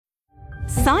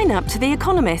Sign up to The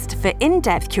Economist for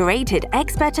in-depth curated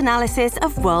expert analysis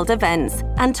of world events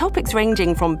and topics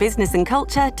ranging from business and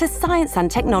culture to science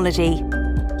and technology.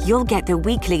 You'll get the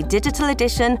weekly digital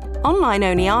edition,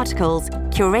 online-only articles,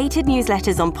 curated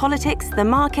newsletters on politics, the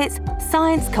markets,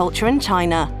 science, culture and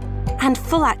China, and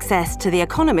full access to The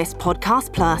Economist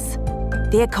Podcast Plus.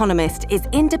 The Economist is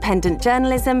independent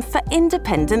journalism for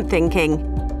independent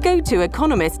thinking. Go to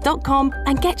economist.com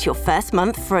and get your first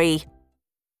month free.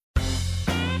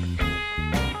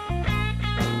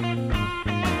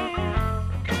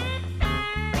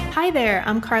 Hi there,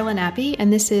 I'm Carla Nappi,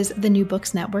 and this is the New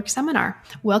Books Network Seminar.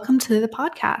 Welcome to the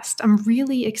podcast. I'm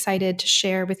really excited to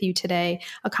share with you today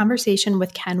a conversation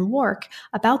with Ken Wark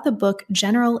about the book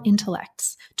General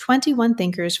Intellects, 21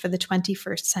 Thinkers for the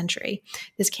 21st Century.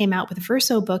 This came out with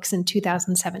Verso Books in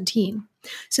 2017.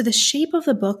 So the shape of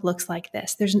the book looks like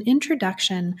this. There's an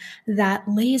introduction that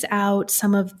lays out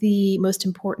some of the most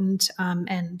important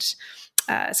and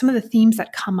some of the themes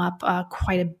that come up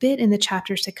quite a bit in the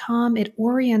chapters to come. It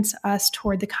orients us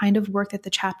toward the kind of work that the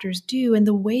chapters do and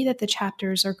the way that the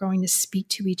chapters are going to speak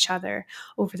to each other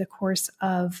over the course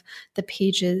of the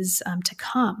pages to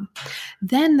come.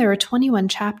 Then there are 21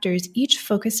 chapters, each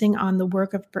focusing on the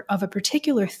work of a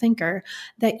particular thinker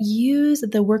that use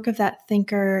the work of that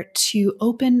thinker to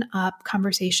open up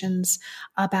conversations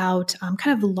about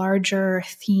kind of larger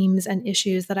themes and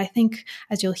issues that I think,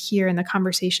 as you'll hear in the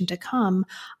conversation to come,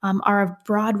 are of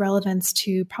broad relevance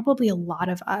to probably a lot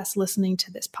of us listening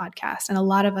to this podcast and a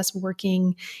lot of us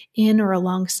working in or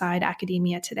alongside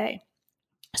academia today.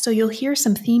 So you'll hear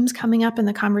some themes coming up in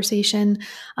the conversation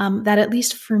that, at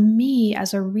least for me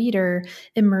as a reader,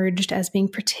 emerged as being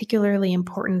particularly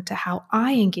important to how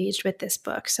I engaged with this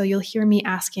book. So you'll hear me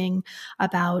asking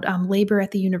about labor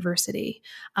at the university,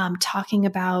 talking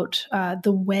about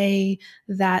the way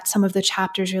that some of the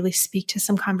chapters really speak to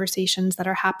some conversations that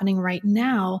are happening right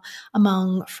now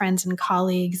among friends and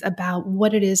colleagues about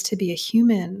what it is to be a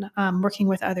human, working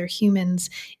with other humans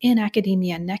in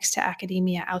academia, next to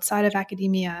academia, outside of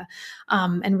academia,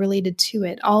 and related to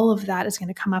it. All of that is going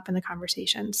to come up in the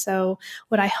conversation. So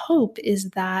what I hope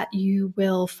is that you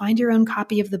will find your own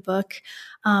copy of the book,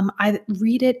 either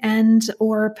read it and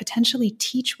or potentially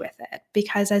teach with it,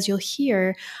 because as you'll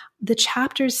hear, the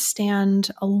chapters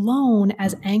stand alone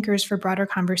as anchors for broader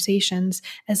conversations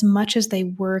as much as they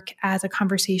work as a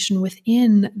conversation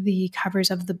within the covers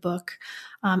of the book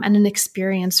and an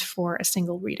experience for a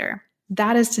single reader.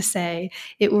 That is to say,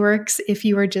 it works if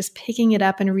you are just picking it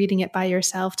up and reading it by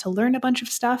yourself to learn a bunch of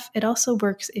stuff. It also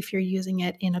works if you're using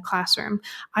it in a classroom,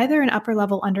 either an upper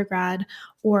level undergrad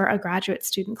or a graduate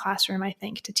student classroom, I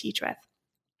think, to teach with.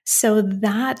 So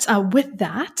that with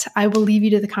that, I will leave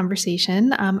you to the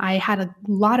conversation. I had a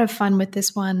lot of fun with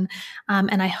this one,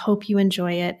 and I hope you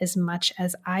enjoy it as much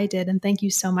as I did. And thank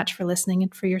you so much for listening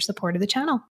and for your support of the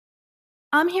channel.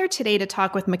 I'm here today to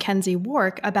talk with Mackenzie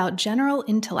Wark about General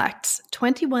Intellects,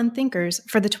 21 Thinkers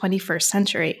for the 21st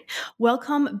Century.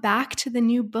 Welcome back to the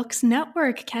New Books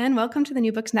Network, Ken. Welcome to the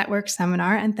New Books Network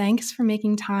seminar, and thanks for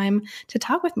making time to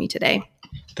talk with me today.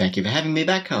 Thank you for having me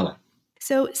back, Carla.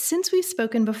 So since we've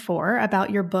spoken before about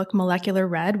your book, Molecular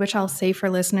Red, which I'll say for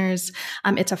listeners,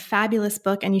 it's a fabulous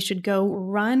book, and you should go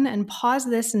run and pause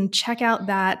this and check out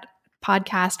that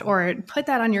podcast or put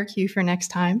that on your queue for next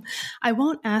time. I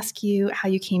won't ask you how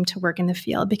you came to work in the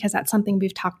field because that's something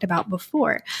we've talked about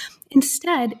before.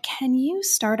 Instead, can you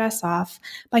start us off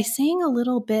by saying a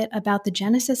little bit about the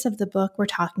genesis of the book we're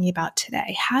talking about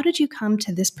today? How did you come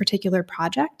to this particular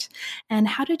project, and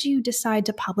how did you decide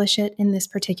to publish it in this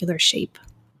particular shape?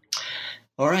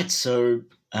 All right, so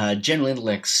General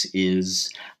Intellects is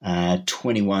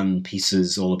 21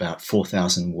 pieces, all about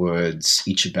 4,000 words,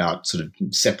 each about sort of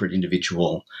separate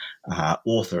individual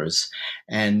authors.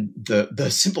 And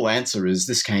the simple answer is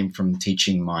this came from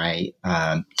teaching my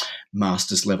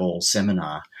master's level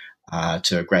seminar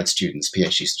to grad students.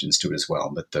 PhD students do it as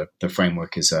well, but the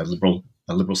framework is a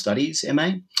liberal studies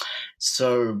MA.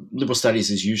 So liberal studies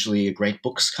is usually a great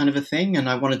books kind of a thing, and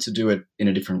I wanted to do it in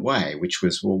a different way, which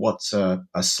was, well, what's a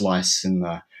slice in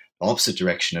the opposite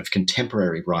direction of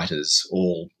contemporary writers,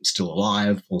 all still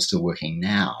alive, all still working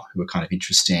now, who are kind of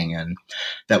interesting, and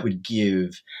that would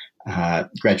give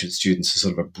graduate students a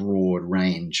sort of a broad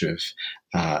range of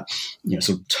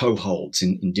sort of toeholds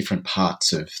in different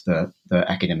parts of the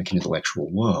academic and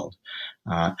intellectual world.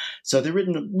 So they're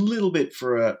written a little bit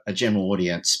for a general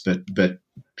audience, but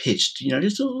pitched,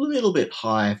 just a little bit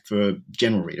high for a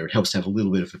general reader. It helps to have a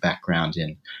little bit of a background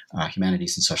in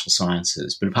humanities and social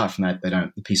sciences. But apart from that,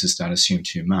 the pieces don't assume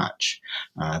too much.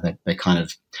 They kind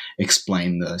of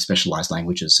explain the specialized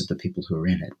languages of the people who are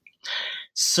in it.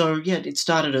 So yeah, it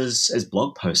started as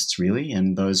blog posts really,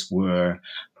 and those were,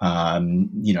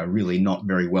 really not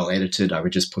very well edited. I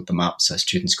would just put them up so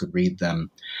students could read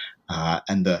them.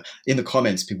 And in the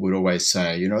comments, people would always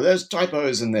say, there's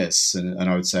typos in this. And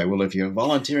I would say, well, if you're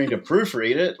volunteering to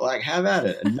proofread it, have at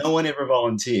it. And no one ever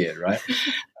volunteered, right?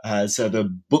 So the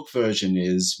book version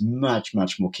is much,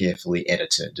 much more carefully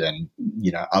edited. And,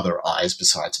 other eyes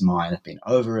besides mine have been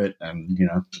over it. And,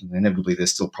 inevitably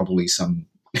there's still probably some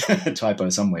typo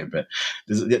somewhere, but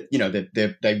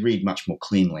they read much more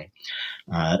cleanly.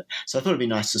 So I thought it'd be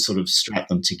nice to sort of strap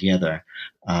them together.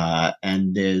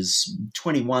 And there's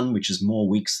 21, which is more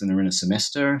weeks than are in a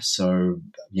semester. So,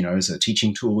 as a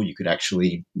teaching tool, you could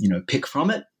actually, pick from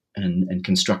it and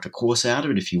construct a course out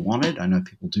of it if you wanted. I know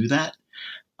people do that.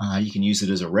 You can use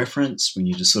it as a reference when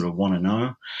you just sort of want to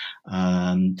know.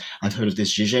 I've heard of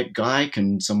this Zizek guy.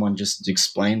 Can someone just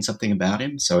explain something about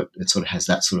him? So it sort of has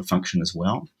that sort of function as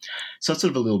well. So it's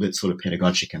sort of a little bit sort of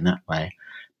pedagogic in that way.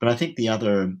 But I think the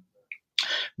other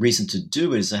reason to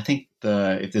do it is I think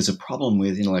if there's a problem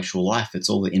with intellectual life,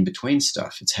 it's all the in-between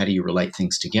stuff. It's how do you relate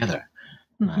things together?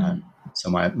 Mm-hmm. So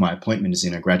my appointment is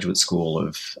in a graduate school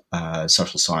of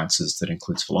social sciences that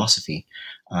includes philosophy.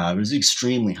 It was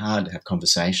extremely hard to have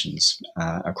conversations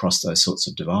across those sorts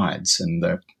of divides, and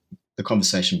the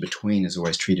conversation between is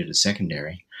always treated as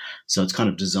secondary. So it's kind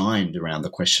of designed around the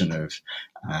question of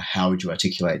how would you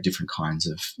articulate different kinds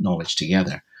of knowledge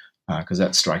together, because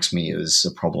that strikes me as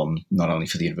a problem not only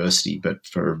for the university but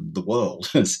for the world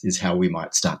is how we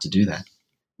might start to do that.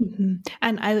 Mm-hmm.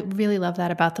 And I really love that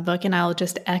about the book. And I'll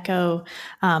just echo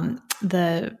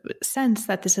the sense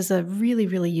that this is a really,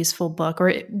 really useful book, or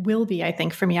it will be, I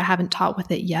think, for me. I haven't taught with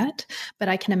it yet, but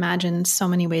I can imagine so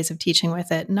many ways of teaching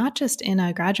with it, not just in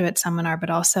a graduate seminar,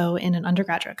 but also in an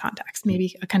undergraduate context,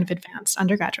 maybe a kind of advanced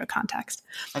undergraduate context.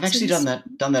 I've actually done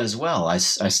that as well. I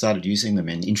started using them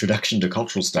in Introduction to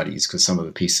Cultural Studies because some of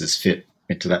the pieces fit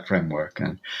into that framework,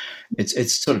 and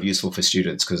it's sort of useful for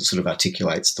students because it sort of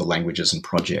articulates the languages and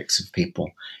projects of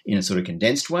people in a sort of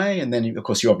condensed way. And then, of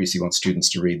course, you obviously want students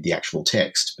to read the actual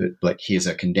text, but here's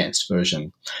a condensed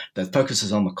version that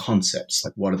focuses on the concepts,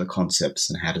 like what are the concepts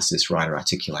and how does this writer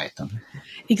articulate them?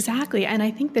 Exactly. And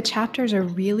I think the chapters are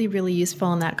really, really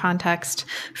useful in that context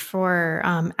for,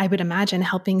 I would imagine,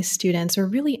 helping students or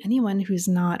really anyone who's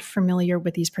not familiar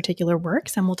with these particular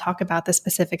works, and we'll talk about the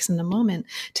specifics in a moment,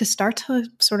 to start to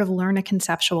sort of learn a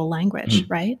conceptual language,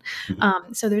 right?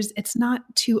 Mm-hmm. So it's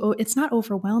not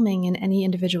overwhelming in any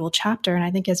individual chapter. And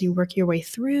I think as you work your way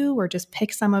through or just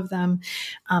pick some of them,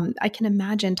 I can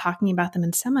imagine talking about them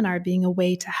in seminar being a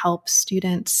way to help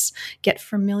students get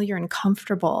familiar and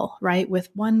comfortable, right, with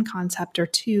one concept or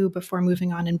two before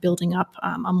moving on and building up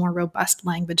a more robust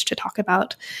language to talk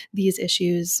about these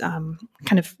issues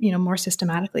kind of, more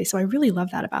systematically. So I really love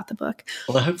that about the book.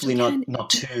 Well, hopefully not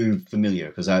too familiar,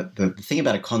 because the thing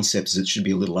about a concept is it should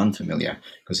be a little unfamiliar,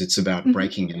 because it's about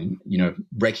breaking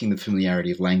the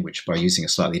familiarity of language by using a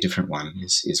slightly different one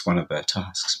is one of the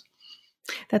tasks.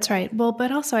 That's right. Well,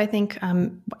 but also I think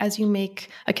as you make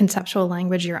a conceptual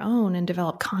language your own and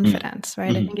develop confidence, right?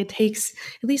 I think it takes,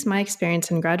 at least my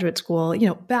experience in graduate school,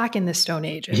 back in the Stone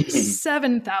Age,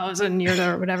 7,000 years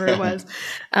or whatever it was,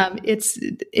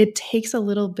 it takes a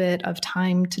little bit of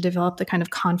time to develop the kind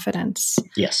of confidence,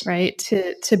 yes, right?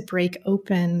 To break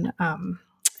open.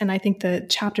 And I think the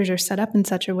chapters are set up in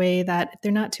such a way that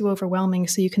they're not too overwhelming.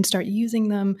 So you can start using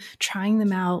them, trying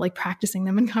them out, like practicing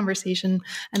them in conversation,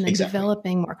 and then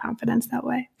developing more confidence that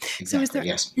way.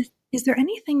 Exactly. So is there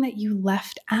anything that you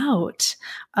left out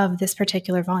of this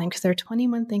particular volume? Because there are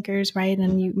 21 thinkers, right?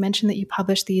 And you mentioned that you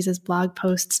published these as blog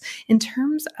posts. In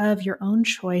terms of your own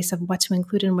choice of what to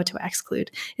include and what to exclude,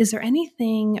 is there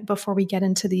anything, before we get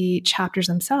into the chapters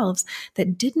themselves,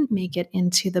 that didn't make it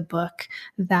into the book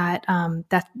that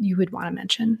you would want to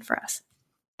mention for us?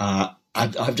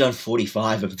 I've done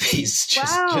 45 of these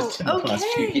just in the last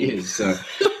few years. So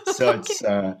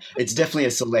it's definitely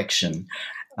a selection.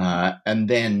 And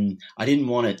then I didn't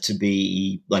want it to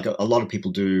be like a lot of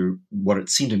people do what it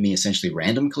seemed to me essentially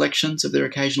random collections of their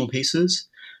occasional pieces,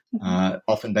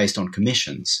 often based on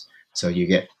commissions. So you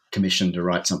get commissioned to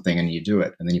write something and you do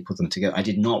it and then you put them together. I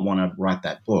did not want to write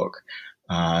that book.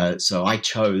 So I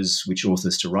chose which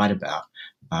authors to write about.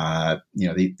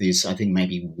 These, I think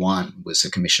maybe one was a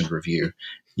commissioned review,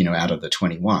 out of the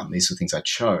 21. These were things I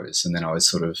chose. And then I was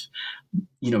sort of,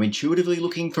 intuitively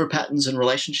looking for patterns and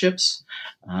relationships.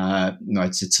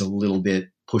 It's a little bit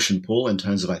push and pull in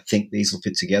terms of I think these will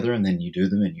fit together, and then you do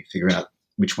them and you figure out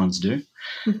which ones do.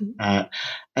 Mm-hmm.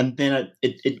 And then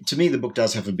it to me, the book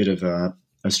does have a bit of a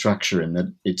structure in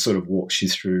that it sort of walks you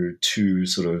through two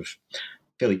sort of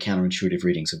fairly counterintuitive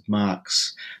readings of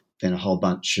Marx, then a whole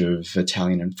bunch of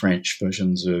Italian and French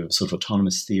versions of sort of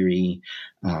autonomous theory,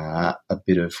 a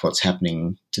bit of what's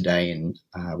happening today in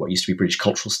what used to be British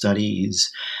cultural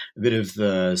studies, a bit of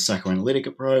the psychoanalytic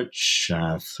approach,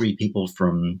 3 people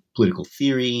from political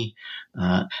theory,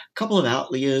 a couple of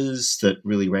outliers that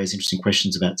really raise interesting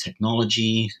questions about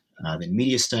technology, then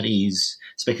media studies,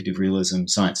 speculative realism,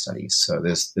 science studies. So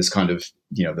there's kind of,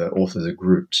 the authors are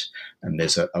grouped, and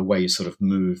there's a way you sort of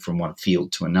move from one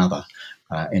field to another.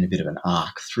 And a bit of an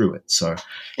arc through it. So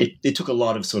it took a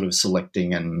lot of sort of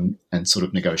selecting and sort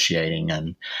of negotiating.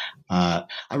 And I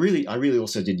really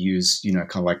also did use, kind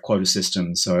of like quota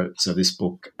systems. So this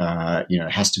book,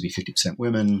 has to be 50%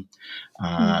 women.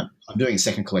 I'm doing a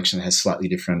second collection that has slightly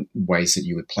different ways that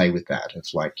you would play with that. Of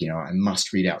like, I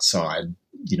must read outside,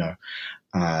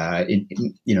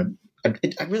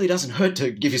 it really doesn't hurt to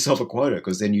give yourself a quota,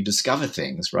 because then you discover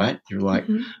things, right? You're like,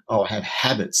 I have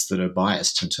habits that are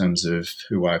biased in terms of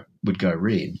who I would go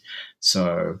read.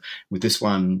 So with this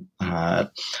one, and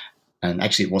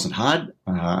actually it wasn't hard,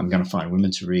 I'm going to find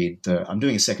women to read. I'm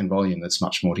doing a second volume that's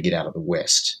much more to get out of the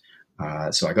West.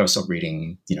 So I got to stop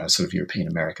reading, sort of European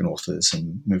American authors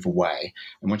and move away.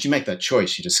 And once you make that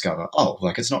choice, you discover,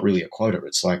 it's not really a quota.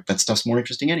 It's like that stuff's more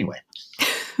interesting anyway.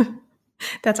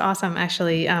 That's awesome,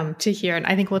 actually, to hear. And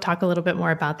I think we'll talk a little bit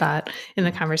more about that in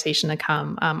the conversation to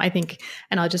come. I think,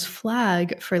 and I'll just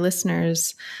flag for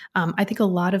listeners, I think a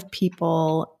lot of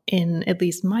people in at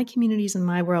least my communities and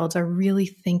my worlds are really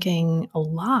thinking a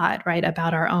lot, right,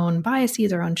 about our own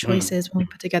biases, our own choices when we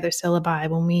put together syllabi,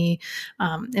 when we,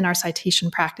 in our citation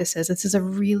practices. This is a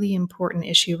really important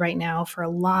issue right now for a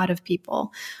lot of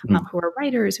people who are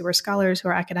writers, who are scholars, who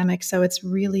are academics. So it's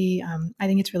really, I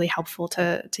think it's really helpful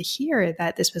to hear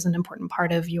that this was an important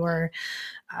part of your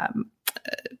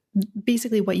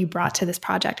basically what you brought to this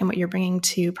project and what you're bringing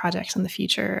to projects in the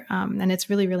future. And it's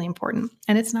really, really important.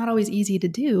 And it's not always easy to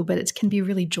do, but it can be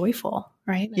really joyful,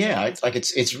 right? Yeah,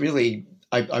 it's really,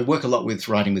 I work a lot with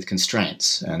writing with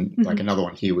constraints. And like another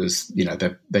one here was,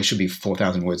 they should be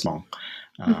 4,000 words long.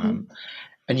 And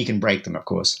you can break them, of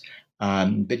course.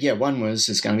 But yeah, one was,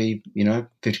 it's going to be,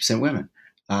 50% women.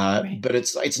 Right. But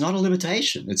it's not a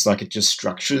limitation. It's like it just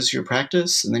structures your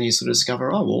practice, and then you sort of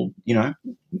discover,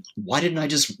 why didn't I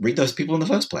just read those people in the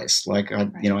first place? Like, I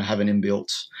have an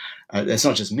inbuilt. It's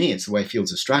not just me; it's the way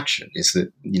fields are structured. Is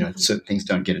that certain things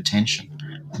don't get attention,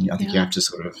 and I think you have to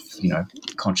sort of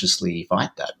consciously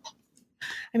fight that.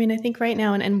 I mean, I think right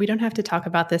now, and we don't have to talk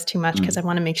about this too much because I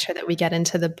want to make sure that we get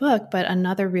into the book, but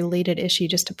another related issue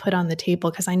just to put on the table,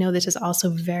 because I know this is also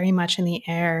very much in the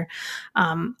air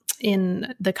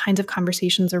in the kinds of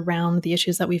conversations around the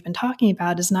issues that we've been talking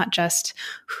about, is not just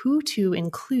who to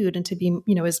include and to be,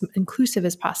 as inclusive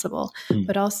as possible,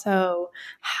 but also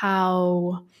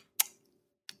how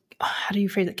do you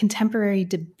phrase it? Contemporary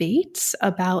debates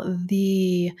about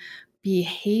the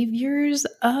behaviors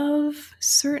of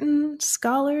certain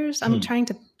scholars. I'm trying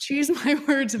to choose my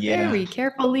words very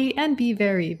carefully and be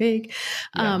very vague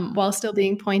while still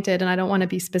being pointed. And I don't want to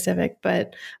be specific,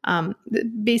 but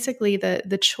basically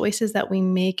the choices that we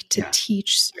make to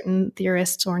teach certain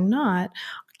theorists or not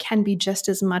can be just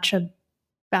as much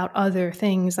about other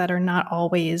things that are not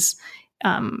always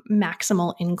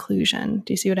maximal inclusion.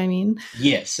 Do you see what I mean?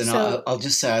 Yes. And so, I'll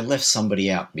just say I left somebody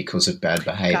out because of bad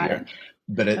behavior.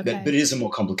 But it is a more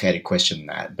complicated question than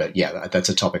that. But yeah, that's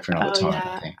a topic for another time. Yeah.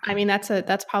 I think. I mean,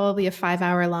 that's probably a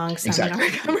 5-hour-long seminar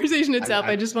conversation itself.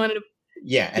 I just wanted to.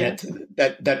 Yeah, and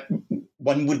that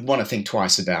one would want to think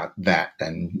twice about that,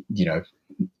 and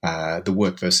the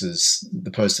work versus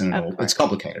the person. It's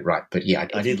complicated, right? But yeah,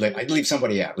 I did leave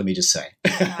somebody out. Let me just say.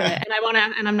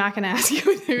 And I'm not going to ask you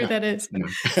who that is. No.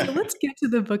 So let's get to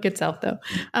the book itself, though.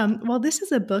 While this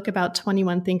is a book about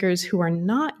 21 thinkers who are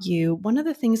not you, one of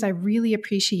the things I really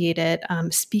appreciated,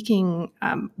 speaking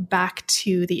back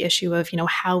to the issue of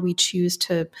how we choose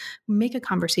to make a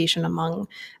conversation among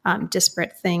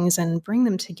disparate things and bring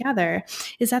them together,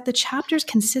 is that the chapters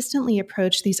consistently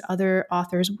approach these other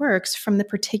authors' works from the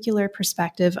particular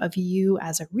perspective of you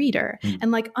as a reader,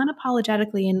 and like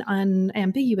unapologetically and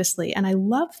unambiguously. And I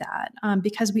love that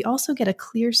because we also get a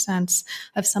clear sense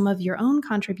of some of your own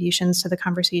contributions to the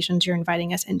conversations you're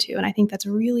inviting us into. And I think that's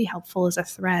really helpful as a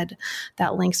thread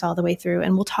that links all the way through.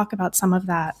 And we'll talk about some of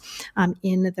that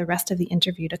in the rest of the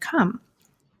interview to come.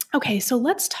 Okay, so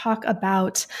let's talk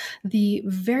about the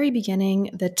very beginning,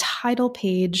 the title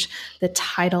page, the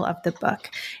title of the book.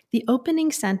 The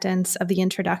opening sentence of the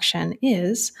introduction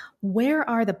is, "Where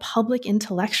are the public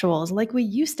intellectuals like we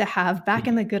used to have back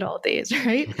in the good old days,"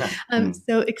 right?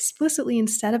 So explicitly,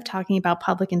 instead of talking about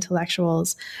public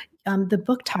intellectuals, the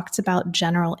book talks about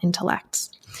general intellects.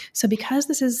 So because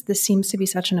this seems to be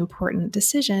such an important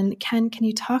decision, can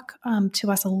you talk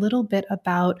to us a little bit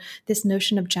about this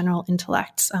notion of general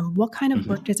intellects? What kind of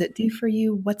work does it do for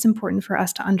you? What's important for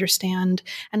us to understand?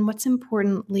 And what's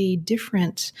importantly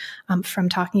different from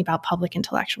talking about public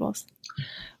intellectuals?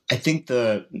 I think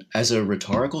as a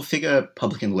rhetorical figure,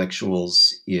 public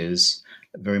intellectuals is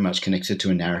very much connected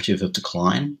to a narrative of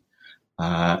decline.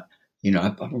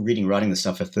 I've been writing this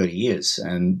stuff for 30 years,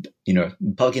 and,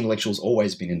 public intellectuals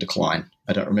always been in decline.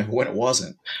 I don't remember when it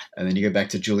wasn't. And then you go back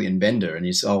to Julian Bender and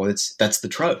you say, that's the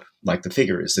trope. Like, the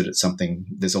figure is that it's something,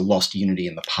 there's a lost unity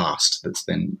in the past that's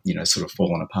then, sort of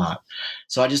fallen apart.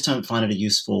 So I just don't find it a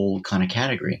useful kind of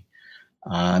category.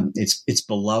 It's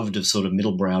beloved of sort of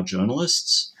middle-brow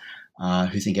journalists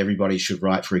who think everybody should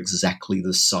write for exactly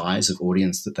the size of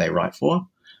audience that they write for.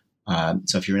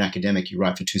 So if you're an academic, you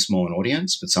write for too small an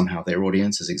audience, but somehow their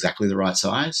audience is exactly the right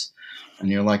size. And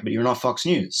you're like, but you're not Fox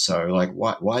News. So, like,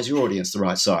 why is your audience the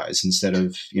right size instead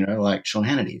of, like Sean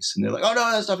Hannity's? And they're like, oh,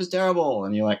 no, that stuff is terrible.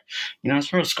 And you're like, as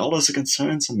far as scholars are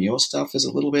concerned, some of your stuff is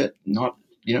a little bit not,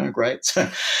 great. So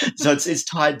it's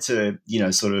tied to,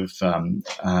 sort of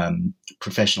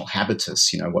professional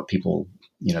habitus, what people,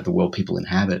 the world people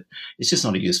inhabit. It's just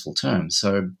not a useful term.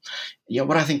 So,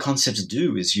 what I think concepts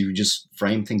do is you just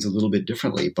frame things a little bit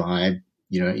differently by,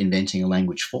 inventing a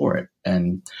language for it.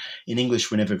 And in English,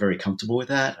 we're never very comfortable with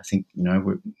that. I think,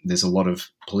 there's a lot of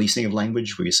policing of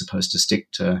language where you're supposed to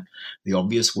stick to the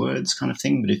obvious words kind of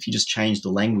thing. But if you just change the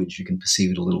language, you can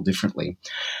perceive it a little differently.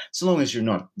 So long as you're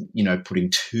not,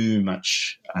 putting too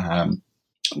much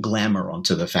glamour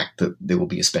onto the fact that there will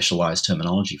be a specialized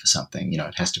terminology for something.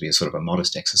 It has to be a sort of a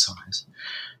modest exercise.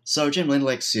 So general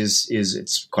intellects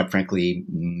it's quite frankly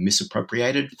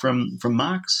misappropriated from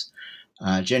Marx.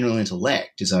 General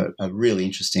intellect is a really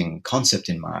interesting concept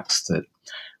in Marx that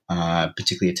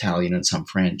particularly Italian and some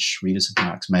French readers of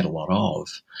Marx made a lot of,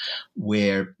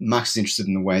 where Marx is interested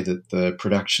in the way that the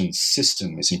production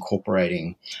system is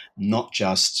incorporating not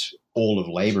just all of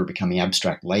labor becoming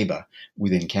abstract labor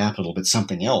within capital, but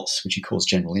something else, which he calls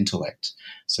general intellect.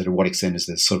 So to what extent is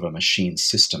there sort of a machine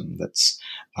system that's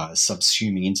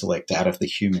subsuming intellect out of the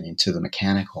human into the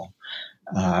mechanical?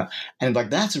 And like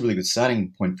that's a really good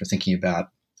starting point for thinking about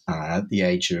the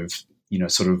age of,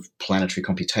 sort of planetary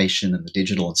computation and the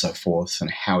digital and so forth,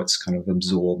 and how it's kind of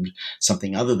absorbed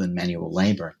something other than manual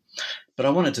labor. But I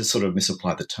wanted to sort of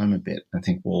misapply the term a bit and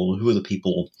think, well, who are the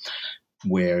people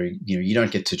where, you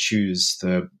don't get to choose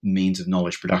the means of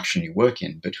knowledge production you work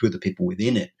in, but who are the people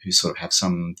within it who sort of have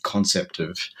some concept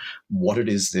of what it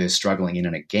is they're struggling in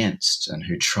and against, and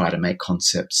who try to make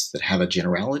concepts that have a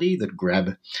generality that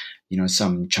grab,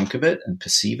 some chunk of it and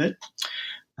perceive it.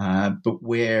 But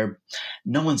where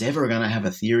no one's ever going to have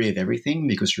a theory of everything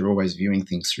because you're always viewing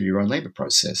things through your own labor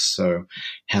process. So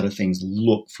how do things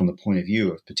look from the point of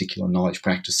view of particular knowledge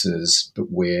practices,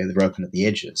 but where they're open at the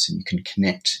edges and you can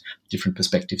connect different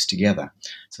perspectives together?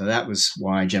 So that was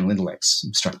why general intellects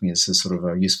struck me as a sort of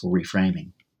a useful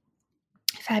reframing.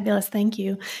 Fabulous. Thank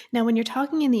you. Now, when you're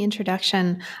talking in the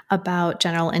introduction about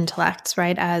general intellects,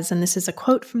 right, and this is a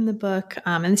quote from the book,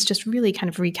 and this just really kind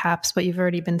of recaps what you've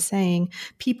already been saying,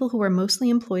 people who are mostly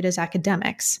employed as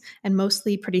academics and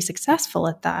mostly pretty successful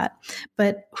at that,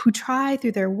 but who try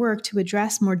through their work to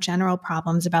address more general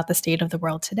problems about the state of the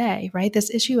world today, right?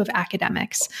 This issue of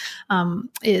academics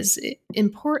is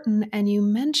important. And you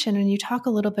mention, and you talk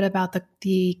a little bit about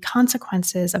the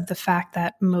consequences of the fact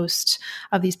that most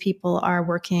of these people are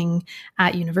working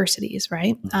at universities,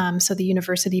 right? So the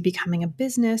university becoming a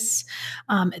business,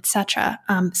 et cetera.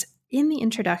 In the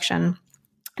introduction,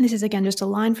 and this is, again, just a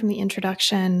line from the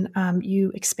introduction,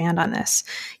 you expand on this.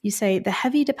 You say, the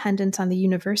heavy dependence on the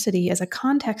university as a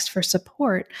context for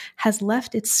support has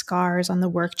left its scars on the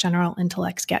work general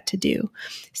intellects get to do.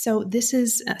 So this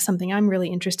is something I'm really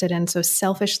interested in. So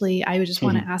selfishly, I would just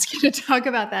want to ask you to talk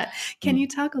about that. Can you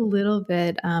talk a little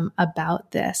bit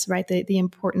about this, right? The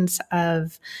importance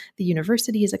of the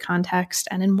university as a context,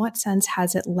 and in what sense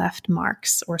has it left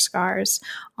marks or scars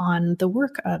on the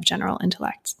work of general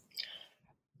intellects?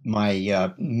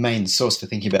 My main source for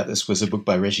thinking about this was a book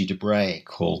by Reggie Debray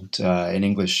called, in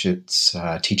English, it's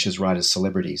Teachers, Writers,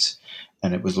 Celebrities.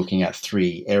 And it was looking at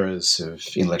 3 eras of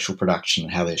intellectual production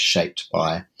and how they're shaped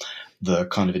by the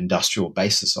kind of industrial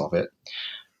basis of it.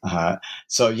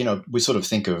 So, we sort of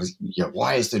think of,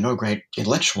 why is there no great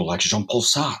intellectual like Jean-Paul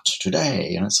Sartre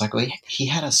today? And it's like, well, he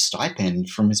had a stipend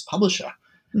from his publisher.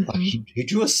 Like he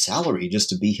drew a salary just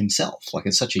to be himself. Like,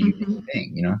 it's such a unique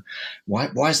thing,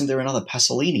 Why isn't there another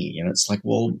Pasolini? It's like,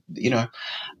 well,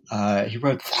 he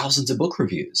wrote thousands of book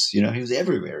reviews. He was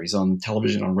everywhere. He's on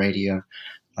television, on radio.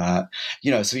 So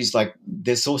he's like,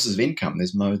 there's sources of income,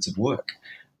 there's modes of work.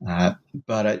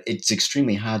 But it's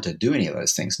extremely hard to do any of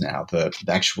those things now. The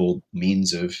actual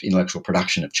means of intellectual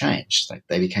production have changed.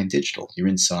 They became digital. You're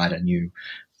inside a new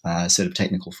set of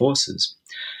technical forces.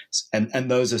 And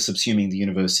those are subsuming the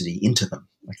university into them.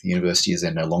 Like, the university is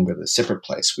then no longer the separate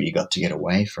place where you got to get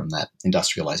away from that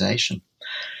industrialization.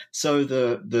 So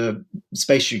the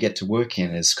space you get to work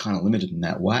in is kind of limited in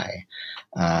that way.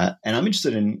 And I'm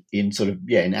interested in sort of,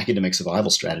 in academic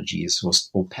survival strategies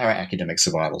or para-academic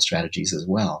survival strategies as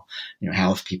well.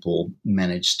 How have people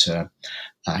managed to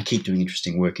keep doing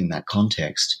interesting work in that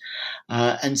context?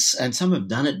 And some have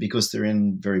done it because they're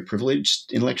in very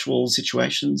privileged intellectual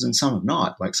situations, and some have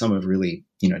not. Like, some have really,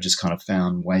 just kind of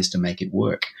found ways to make it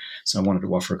work. So I wanted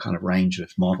to offer a kind of range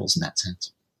of models in that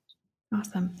sense.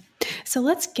 Awesome. So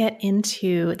let's get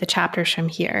into the chapters from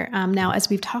here. Now, as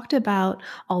we've talked about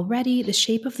already, the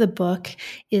shape of the book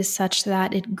is such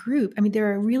that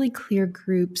there are really clear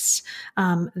groups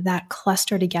that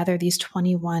cluster together these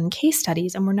 21 case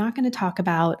studies. And we're not going to talk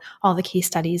about all the case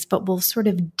studies, but we'll sort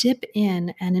of dip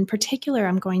in. And in particular,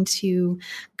 I'm going to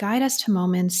guide us to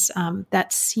moments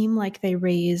that seem like they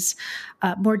raise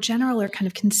more general or kind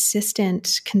of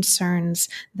consistent concerns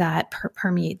that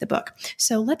permeate the book.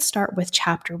 So let's start with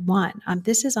chapter 1.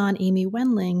 This is on Amy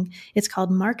Wendling. It's called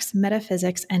Marx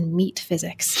Metaphysics and Meat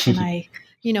Physics. And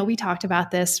we talked about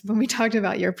this when we talked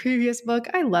about your previous book.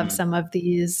 I love some of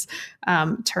these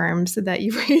terms that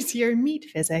you raise here. Meat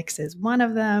physics is one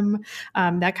of them.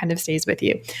 That kind of stays with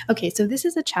you. Okay, so this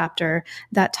is a chapter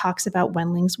that talks about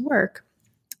Wendling's work.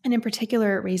 And in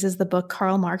particular, it raises the book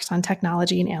Karl Marx on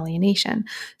Technology and Alienation.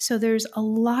 So there's a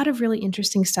lot of really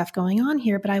interesting stuff going on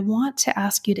here, but I want to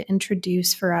ask you to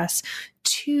introduce for us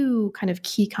two kind of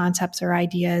key concepts or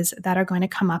ideas that are going to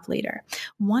come up later.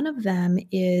 One of them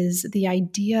is the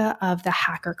idea of the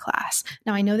hacker class.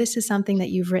 Now, I know this is something that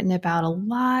you've written about a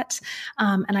lot,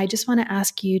 and I just want to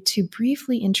ask you to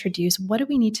briefly introduce what do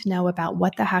we need to know about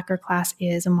what the hacker class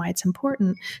is and why it's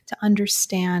important to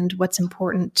understand what's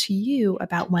important to you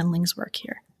about Wendling's work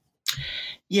here.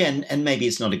 Yeah, and maybe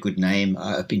it's not a good name.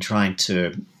 I've been trying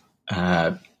to,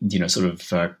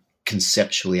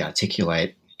 conceptually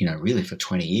articulate, really for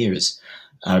 20 years,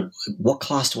 what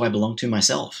class do I belong to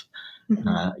myself?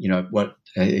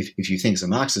 If you think as a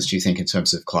Marxist, you think in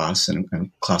terms of class,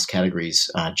 and class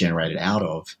categories are generated out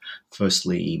of,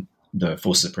 firstly, the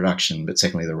forces of production, but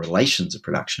secondly, the relations of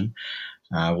production.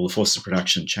 The forces of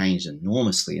production changed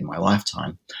enormously in my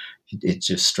lifetime. It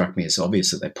just struck me as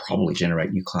obvious that they probably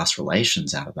generate new class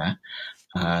relations out of that.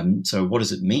 So what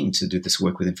does it mean to do this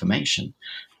work with information?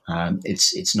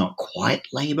 It's not quite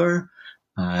labor,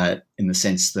 in the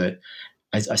sense that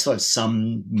I still have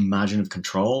some margin of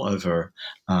control over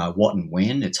what and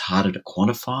when. It's harder to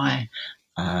quantify.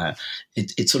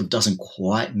 It sort of doesn't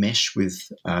quite mesh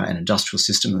with an industrial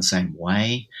system in the same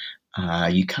way.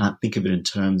 You can't think of it in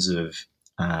terms of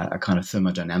a kind of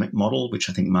thermodynamic model, which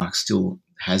I think Marx still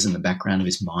has in the background of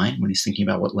his mind when he's thinking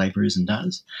about what labor is and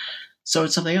does. So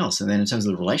it's something else. And then in terms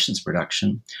of the relations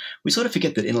production, we sort of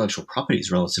forget that intellectual property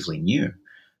is relatively new.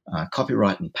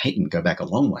 Copyright and patent go back a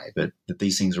long way, but that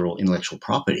these things are all intellectual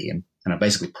property and are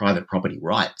basically private property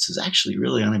rights is actually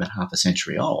really only about half a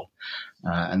century old.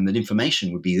 And that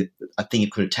information would be a thing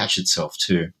it could attach itself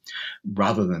to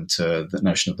rather than to the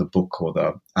notion of the book or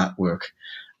the artwork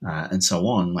and so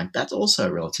on. Like, that's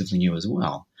also relatively new as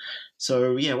well.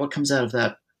 So, yeah, what comes out of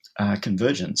that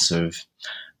convergence of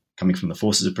coming from the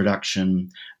forces of production,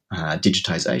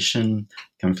 digitization,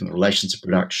 coming from the relations of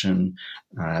production,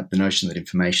 the notion that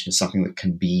information is something that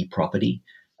can be property,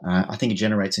 I think it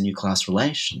generates a new class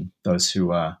relation. Those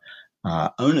who are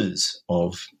owners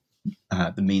of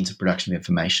the means of production of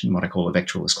information, what I call a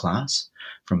vectorless class,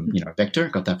 from Vector,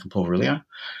 got that from Paul Virilio.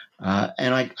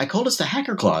 And I called it the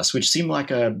hacker class, which seemed like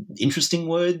a interesting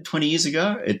word 20 years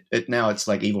ago. Now it's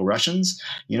like evil Russians,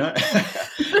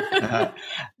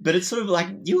 but it's sort of like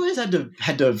you always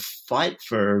had to fight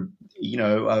for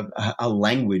a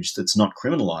language that's not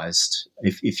criminalized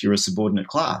if you're a subordinate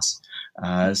class.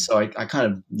 So I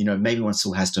kind of maybe one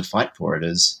still has to fight for it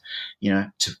as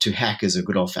to hack is a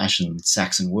good old fashioned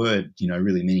Saxon word,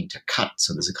 really meaning to cut.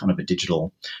 So there's a kind of a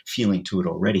digital feeling to it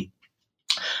already.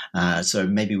 So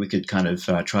maybe we could kind of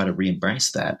try to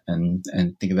re-embrace that and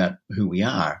think about who we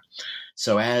are.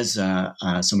 So as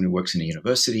someone who works in a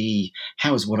university,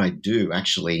 how is what I do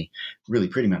actually really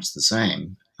pretty much the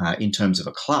same in terms of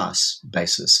a class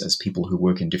basis as people who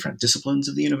work in different disciplines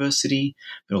of the university,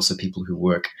 but also people who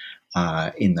work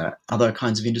in the other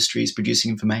kinds of industries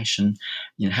producing information?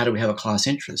 How do we have a class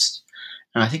interest?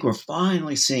 And I think we're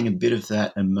finally seeing a bit of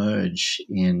that emerge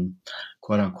in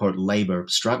quote-unquote labor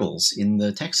struggles in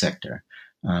the tech sector.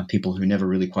 People who never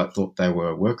really quite thought they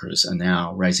were workers are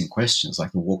now raising questions.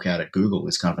 Like the walkout at Google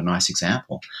is kind of a nice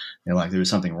example. They're like, there is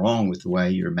something wrong with the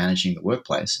way you're managing the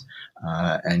workplace,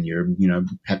 and you're,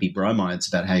 happy bromides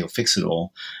about how you'll fix it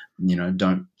all. We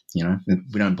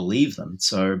don't believe them.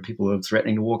 So people are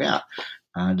threatening to walk out,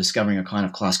 discovering a kind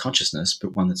of class consciousness,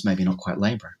 but one that's maybe not quite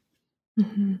labor.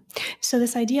 Mm-hmm. So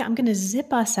this idea, I'm going to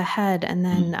zip us ahead and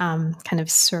then kind of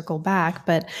circle back,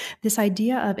 but this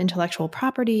idea of intellectual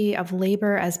property, of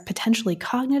labor as potentially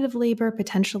cognitive labor,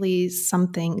 potentially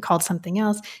something called something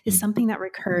else, is something that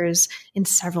recurs in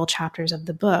several chapters of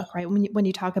the book, right? When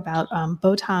you talk about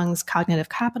Boateng's cognitive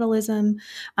capitalism,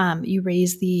 you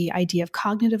raise the idea of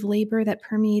cognitive labor that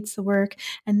permeates the work.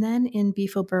 And then in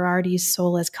Bifo Berardi's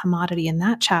Soul as Commodity, in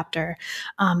that chapter,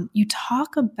 you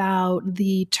talk about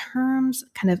the terms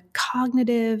kind of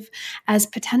cognitive as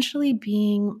potentially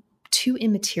being too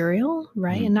immaterial,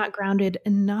 right? And not grounded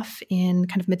enough in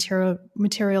kind of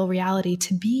material reality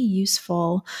to be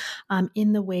useful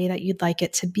in the way that you'd like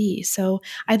it to be. So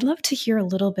I'd love to hear a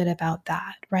little bit about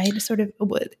that, right? Sort of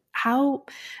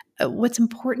what's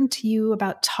important to you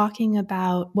about talking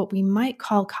about what we might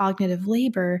call cognitive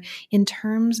labor in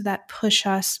terms that push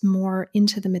us more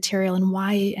into the material, and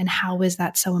why and how is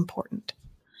that so important?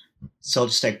 So I'll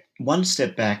just take one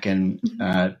step back and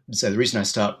so the reason I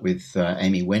start with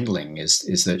Amy Wendling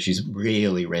is that she's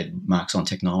really read Marx on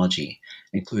technology,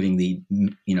 including the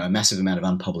massive amount of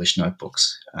unpublished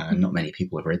notebooks. Not many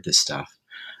people have read this stuff.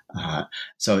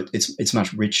 So it's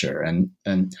much richer, and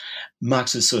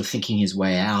Marx is sort of thinking his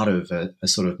way out of a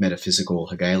sort of metaphysical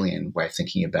Hegelian way of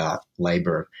thinking about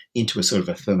labor into a sort of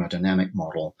a thermodynamic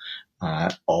model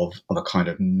of a kind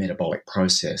of metabolic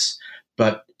process.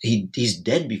 But he's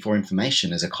dead before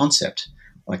information as a concept.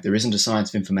 Like, there isn't a science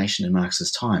of information in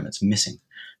Marx's time. It's missing.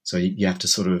 So you have to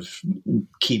sort of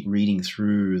keep reading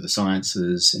through the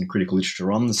sciences and critical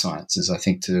literature on the sciences, I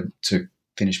think, to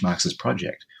finish Marx's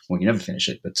project. Well, you never finish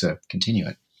it, but to continue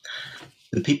it.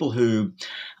 The people who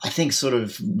I think sort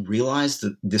of realized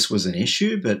that this was an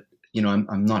issue, but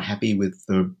I'm not happy with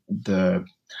the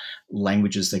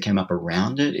languages that came up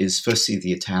around it, is firstly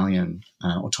the Italian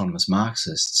autonomous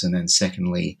Marxists, and then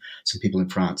secondly some people in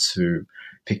France who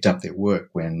picked up their work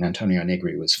when Antonio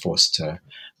Negri was forced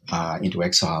into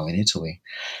exile in Italy.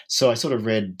 So I sort of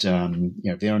read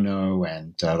Virno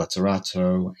and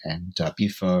Lazzarato and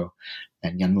Bifo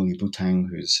and Yann-Moulin Bouteng,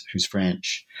 who's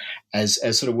French, as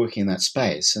sort of working in that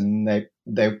space. And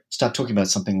they start talking about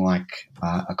something like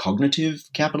a cognitive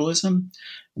capitalism,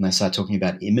 and they start talking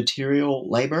about immaterial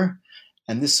labor.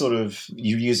 And this sort of,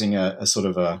 you're using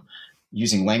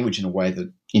using language in a way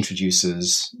that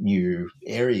introduces new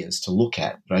areas to look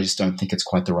at, but I just don't think it's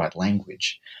quite the right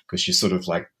language, because you're sort of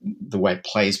like, the way it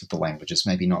plays with the language is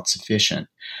maybe not sufficient.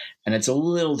 And it's a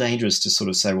little dangerous to sort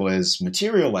of say, well, there's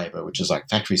material labor, which is like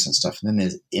factories and stuff, and then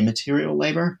there's immaterial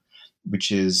labor,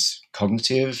 which is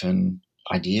cognitive and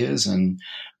ideas. And,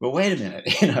 well, wait a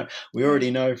minute, we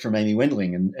already know from Amy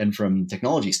Wendling and from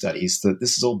technology studies that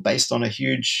this is all based on a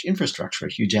huge infrastructure,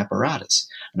 a huge apparatus.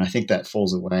 And I think that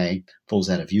falls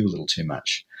out of view a little too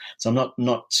much. So I'm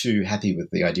not too happy with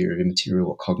the idea of immaterial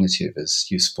or cognitive as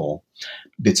useful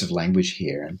bits of language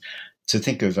here. And to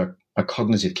think of a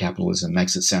cognitive capitalism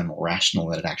makes it sound more rational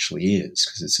than it actually is,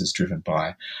 because it's as driven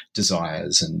by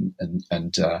desires and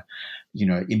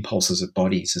impulses of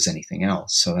bodies as anything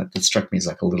else. So that struck me as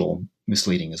like a little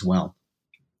misleading as well.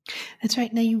 That's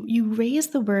right. Now, you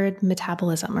raised the word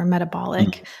metabolism or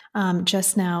metabolic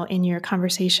just now in your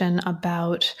conversation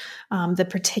about the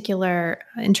particular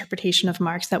interpretation of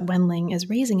Marx that Wendling is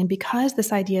raising. And because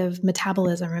this idea of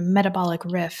metabolism or metabolic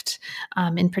rift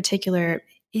in particular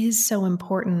is so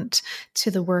important to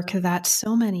the work that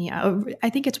so many, I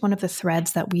think it's one of the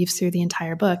threads that weaves through the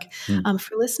entire book.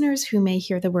 For listeners who may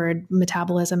hear the word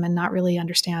metabolism and not really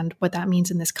understand what that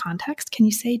means in this context, can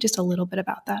you say just a little bit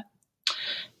about that?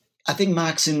 I think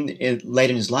Marx late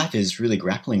in his life is really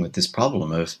grappling with this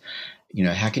problem of,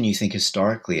 how can you think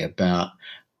historically about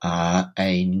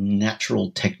a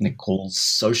natural, technical,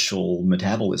 social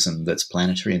metabolism that's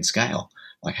planetary in scale?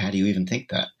 Like, how do you even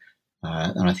think that?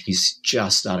 And I think he's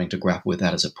just starting to grapple with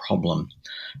that as a problem.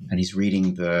 And he's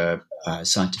reading the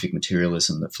scientific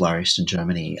materialism that flourished in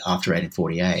Germany after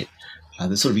 1848.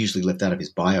 That's sort of usually left out of his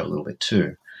bio a little bit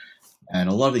too. And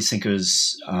a lot of these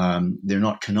thinkers, they're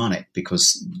not canonic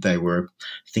because they were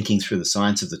thinking through the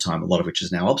science of the time, a lot of which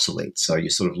is now obsolete. So you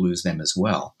sort of lose them as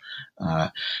well.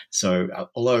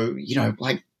 Although,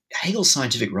 like Hegel's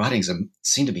scientific writings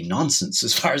seem to be nonsense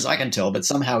as far as I can tell, but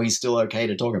somehow he's still okay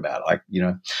to talk about. I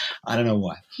don't know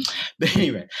why. But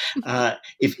anyway,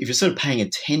 if you're sort of paying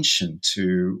attention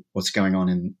to what's going on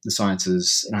in the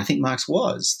sciences, and I think Marx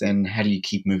was, then how do you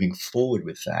keep moving forward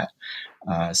with that?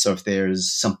 So if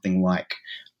there's something like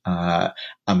a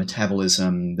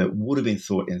metabolism that would have been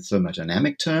thought in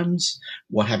thermodynamic terms,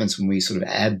 what happens when we sort of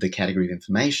add the category of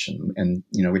information and,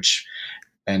 which...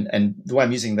 And the way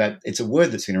I'm using that, it's a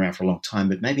word that's been around for a long time,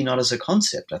 but maybe not as a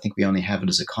concept. I think we only have it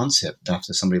as a concept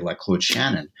after somebody like Claude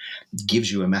Shannon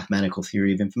gives you a mathematical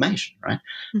theory of information, right?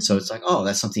 Mm-hmm. So it's like,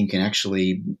 that's something you can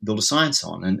actually build a science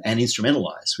on and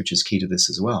instrumentalize, which is key to this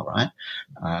as well, right?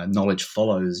 Knowledge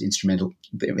follows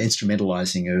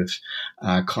instrumentalizing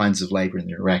of kinds of labor in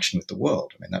their interaction with the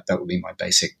world. I mean, that would be my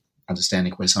basic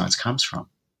understanding of where science comes from.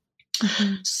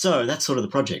 Mm-hmm. So that's sort of the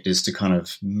project, is to kind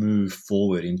of move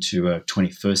forward into a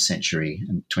 21st century,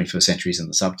 and 21st century is in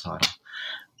the subtitle,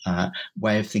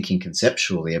 way of thinking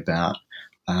conceptually about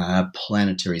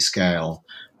planetary scale,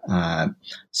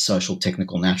 social,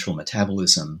 technical, natural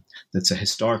metabolism that's a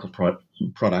historical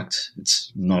product.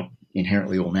 It's not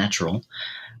inherently all natural,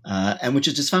 and which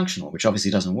is dysfunctional, which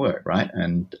obviously doesn't work, right?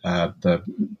 And the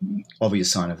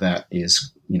obvious sign of that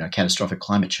is, catastrophic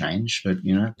climate change, but,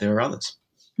 there are others.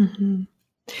 Mm-hmm.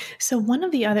 So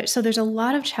there's a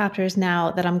lot of chapters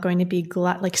now that I'm going to be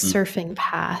surfing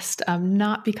past,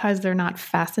 not because they're not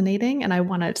fascinating, and I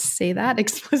want to say that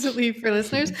explicitly for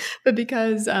listeners, but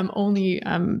because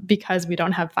because we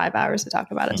don't have 5 hours to talk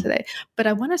about it today. But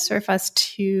I want to surf us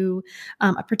to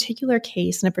a particular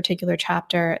case and a particular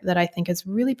chapter that I think is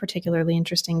really particularly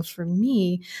interesting for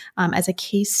me as a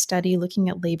case study looking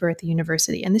at labor at the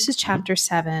university. And this is chapter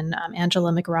 7,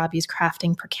 Angela McRobbie's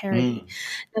Crafting Precarity.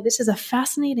 Now, this is a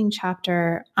fascinating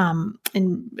chapter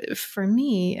for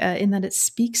me in that it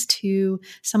speaks to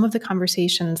some of the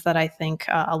conversations that I think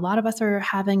a lot of us are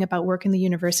having about work in the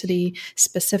university,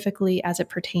 specifically as it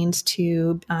pertains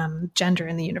to gender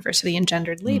in the university and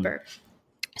gendered labor.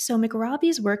 So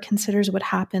McRobbie's work considers what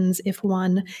happens if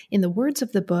one, in the words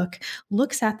of the book,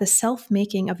 looks at the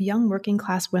self-making of young working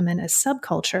class women as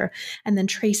subculture and then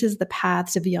traces the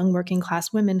paths of young working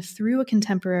class women through a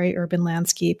contemporary urban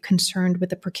landscape concerned with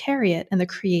the precariat and the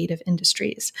creative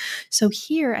industries. So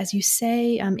here, as you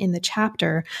say in the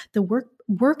chapter, the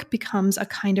work becomes a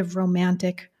kind of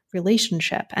romantic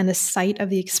relationship and a site of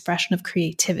the expression of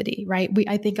creativity, right?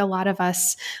 I think a lot of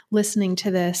us listening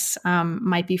to this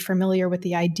might be familiar with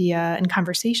the idea and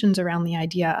conversations around the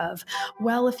idea of,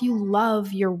 well, if you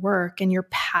love your work and you're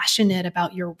passionate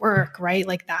about your work, right?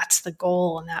 Like that's the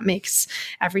goal and that makes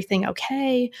everything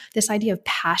okay. This idea of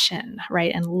passion,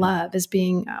 right? And love as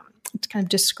being kind of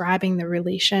describing the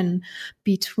relation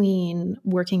between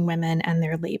working women and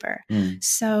their labor.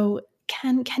 So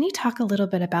Can you talk a little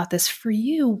bit about this? For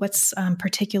you, what's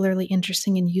particularly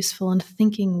interesting and useful in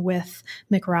thinking with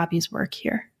McRobbie's work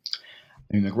here?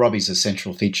 I mean, McRobbie's a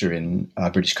central feature in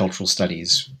British cultural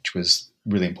studies, which was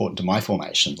really important to my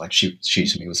formation. Like she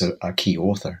to me was a key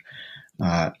author.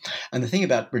 And the thing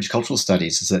about British cultural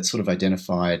studies is that it sort of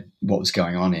identified what was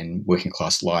going on in working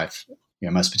class life,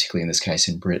 most particularly in this case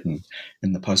in Britain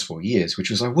in the post-war years, which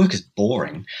was like, work is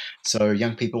boring. So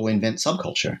young people invent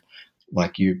subculture.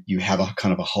 Like you have a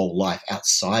kind of a whole life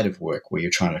outside of work where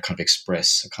you're trying to kind of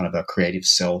express a kind of a creative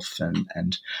self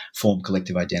and form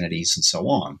collective identities and so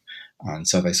on. And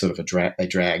so they sort of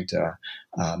dragged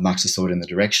Marxist thought in the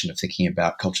direction of thinking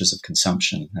about cultures of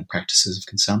consumption and practices of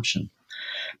consumption.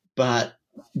 But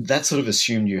that sort of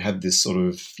assumed you had this sort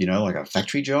of, like a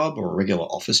factory job or a regular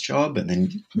office job, and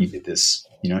then you did this,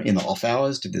 in the off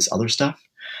hours, did this other stuff.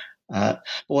 But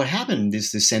what happened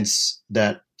is this sense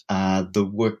that the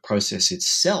work process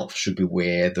itself should be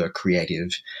where the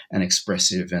creative and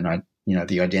expressive and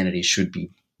the identity should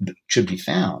be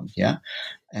found, yeah.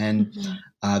 And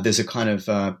there's a kind of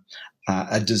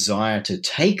a desire to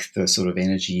take the sort of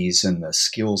energies and the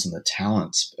skills and the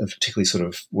talents of particularly sort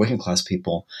of working class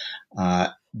people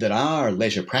that are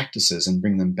leisure practices and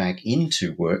bring them back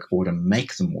into work or to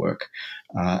make them work.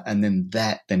 And then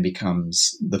that then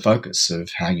becomes the focus of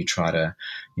how you try to,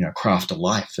 craft a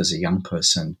life as a young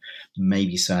person,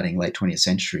 maybe starting late 20th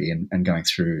century and going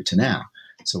through to now.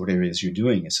 So whatever it is you're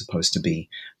doing is supposed to be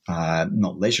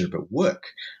not leisure, but work.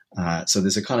 So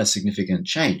there's a kind of significant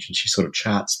change, and she sort of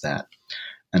charts that,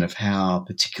 and of how,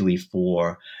 particularly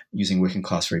for using working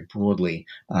class very broadly,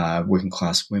 working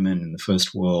class women in the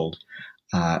first world,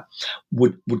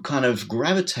 would kind of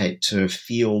gravitate to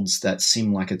fields that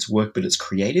seem like it's work, but it's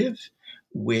creative,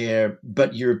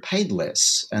 but you're paid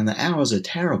less and the hours are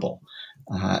terrible.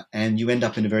 And you end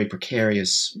up in a very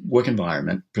precarious work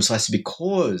environment precisely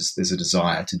because there's a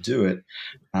desire to do it.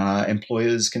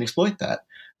 Employers can exploit that.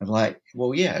 I'm like,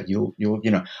 well, yeah,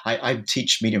 I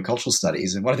teach media and cultural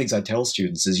studies, and one of the things I tell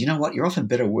students is, you know what, you're often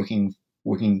better working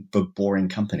for boring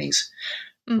companies,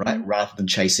 right, rather than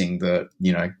chasing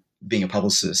being a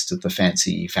publicist at the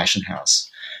fancy fashion house,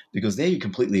 because there you're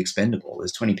completely expendable.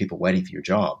 There's 20 people waiting for your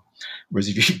job. Whereas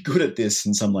if you're good at this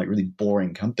in some like really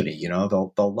boring company,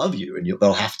 they'll love you and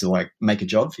they'll have to like make a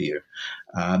job for you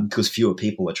because fewer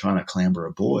people are trying to clamber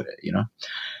aboard it.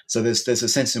 So there's a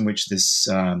sense in which this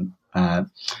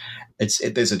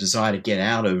there's a desire to get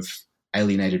out of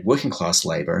alienated working class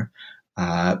labor,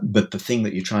 but the thing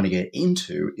that you're trying to get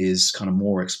into is kind of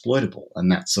more exploitable,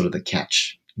 and that's sort of the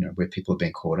catch. Where people have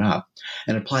been caught up.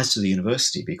 And it applies to the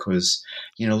university because,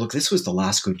 look, this was the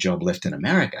last good job left in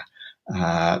America,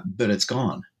 but it's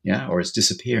gone, or it's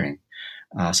disappearing.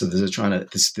 So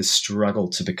there's this struggle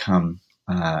to become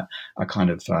a kind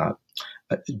of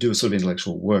do a sort of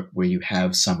intellectual work where you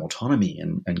have some autonomy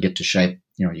and get to shape,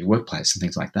 your workplace and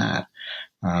things like that.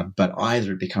 But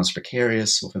either it becomes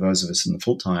precarious, or for those of us in the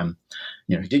full-time,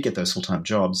 who did get those full-time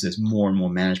jobs, there's more and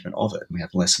more management of it, and we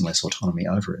have less and less autonomy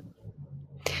over it.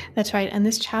 That's right. And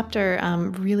this chapter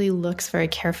really looks very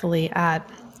carefully at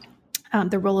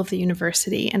the role of the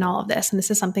university in all of this. And this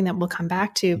is something that we'll come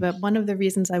back to. But one of the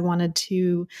reasons I wanted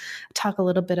to talk a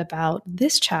little bit about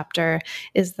this chapter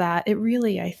is that it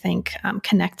really, I think,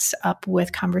 connects up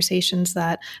with conversations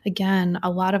that, again,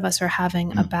 a lot of us are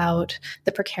having about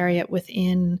the precariat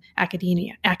within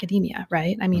academia,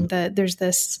 right? I mean, there's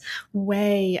this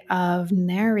way of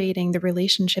narrating the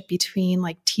relationship between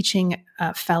like teaching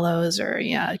fellows or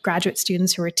graduate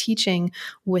students who are teaching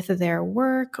with their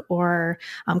work, or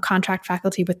contract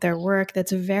faculty with their work,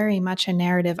 that's very much a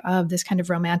narrative of this kind of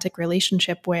romantic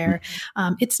relationship where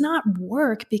it's not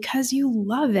work because you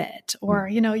love it, or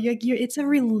it's a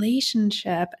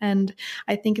relationship. And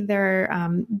I think there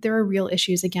are real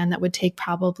issues, again, that would take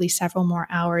probably several more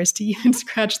hours to even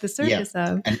scratch the surface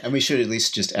of. And we should at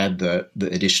least just add the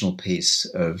additional piece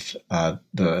of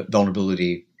the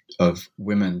vulnerability of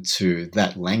women to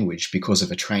that language because of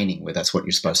a training where that's what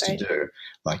you're supposed to do.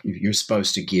 Like you're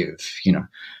supposed to give,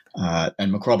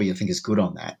 and McRobbie, I think, is good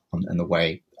on that, and the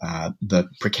way the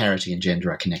precarity and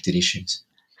gender are connected issues.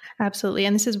 Absolutely.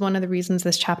 And this is one of the reasons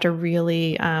this chapter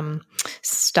really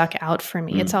stuck out for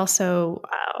me. It's also,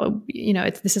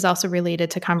 this is also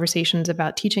related to conversations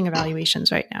about teaching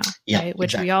evaluations right now, right?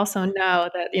 Which exactly. We also know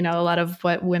that, a lot of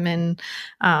what women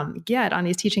get on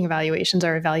these teaching evaluations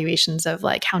are evaluations of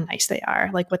like how nice they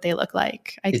are, like what they look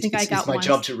like. It's my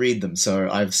job to read them. So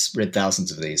I've read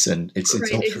thousands of these, and it's all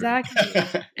true. Exactly.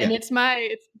 And it's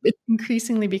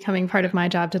increasingly becoming part of my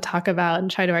job to talk about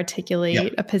and try to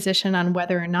articulate a position on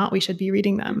whether or not we should be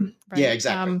reading them. Right? Yeah,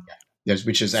 exactly.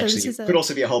 Which is actually could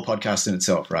also be a whole podcast in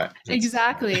itself, right?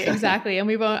 Exactly. And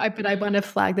we won't. But I want to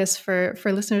flag this for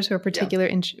listeners who are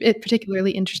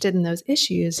particularly interested in those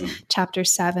issues. Chapter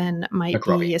 7 might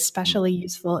be especially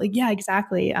useful. Yeah,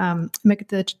 exactly.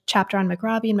 The chapter on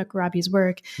McRobbie and McRobbie's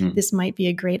work. This might be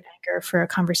a great anchor for a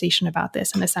conversation about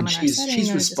this in a seminar setting.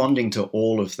 She's responding to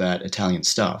all of that Italian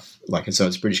stuff, so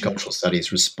it's British cultural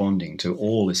studies responding to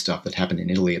all this stuff that happened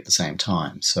in Italy at the same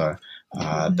time. So.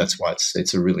 That's why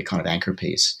it's a really kind of anchor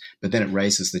piece. But then it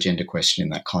raises the gender question in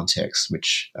that context,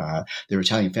 which there are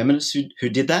Italian feminists who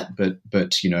did that, but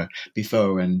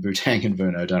Bifo and Boutang and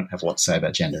Verno don't have a lot to say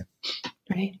about gender.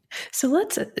 Right. So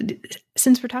let's,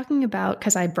 since we're talking about,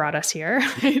 because I brought us here,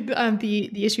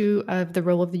 the issue of the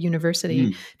role of the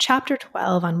university, Chapter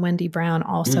 12 on Wendy Brown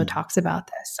also talks about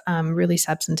this really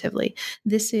substantively.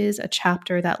 This is a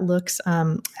chapter that looks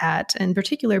at, in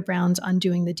particular, Brown's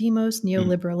Undoing the Demos,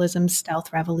 Neoliberalism's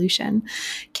Stealth Revolution.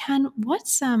 Ken,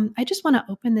 I just want to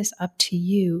open this up to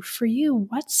you. For you,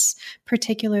 what's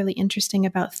particularly interesting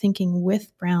about thinking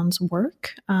with Brown's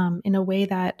work in a way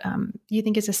that you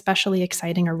think is especially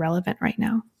exciting or relevant right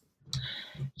now?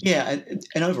 Yeah,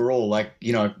 and overall,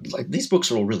 these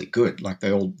books are all really good. Like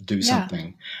they all do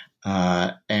something,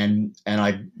 and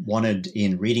I wanted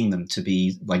in reading them to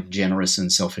be like generous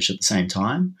and selfish at the same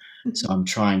time. So I'm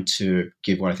trying to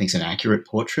give what I think is an accurate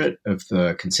portrait of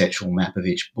the conceptual map of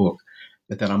each book,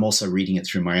 but then I'm also reading it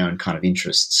through my own kind of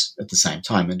interests at the same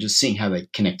time and just seeing how they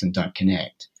connect and don't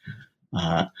connect.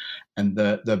 And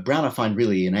the Brown I find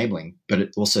really enabling, but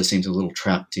it also seems a little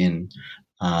trapped in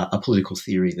a political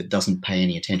theory that doesn't pay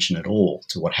any attention at all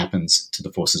to what happens to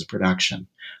the forces of production.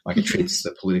 Like it treats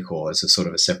the political as a sort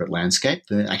of a separate landscape,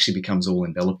 then it actually becomes all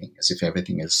enveloping, as if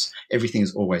everything is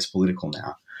always political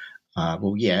now.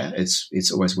 Well, yeah,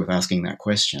 it's always worth asking that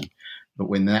question. But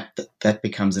when that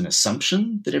becomes an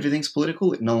assumption that everything's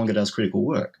political, it no longer does critical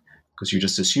work because you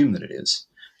just assume that it is,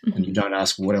 and you don't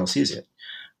ask what else is it.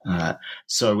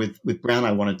 So with Brown,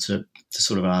 I wanted to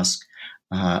sort of ask,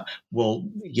 well,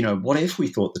 what if we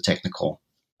thought the technical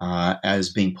as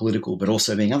being political but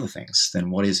also being other things? Then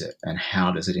what is it, and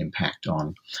how does it impact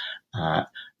on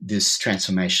this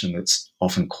transformation that's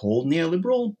often called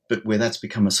neoliberal, but where that's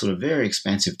become a sort of very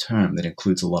expansive term that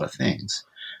includes a lot of things,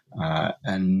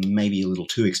 and maybe a little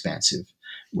too expansive,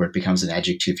 where it becomes an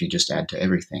adjective you just add to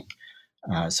everything.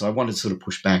 So I wanted to sort of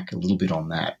push back a little bit on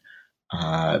that.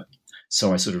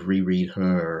 So I sort of reread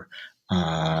her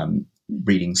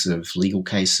readings of legal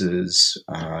cases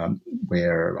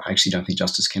where I actually don't think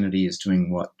Justice Kennedy is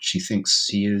doing what she thinks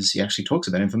he is. He actually talks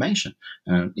about information.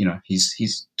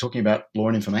 He's talking about law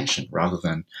and information rather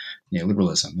than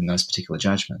neoliberalism in those particular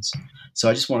judgments. So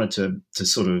I just wanted to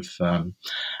sort of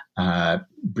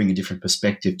bring a different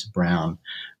perspective to Brown,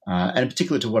 and in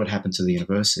particular to what had happened to the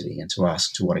university, and to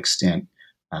ask to what extent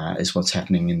is what's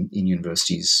happening in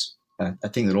universities a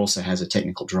thing that also has a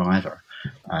technical driver.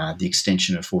 The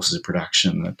extension of forces of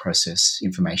production that process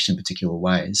information in particular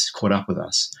ways caught up with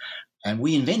us. And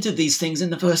we invented these things in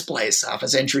the first place half a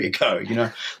century ago.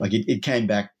 Like it came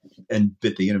back and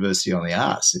bit the university on the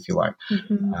arse, if you like,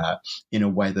 in a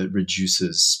way that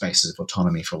reduces spaces of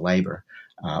autonomy for labor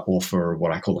or for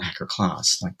what I call the hacker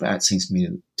class. Like that seems to me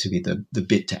to be the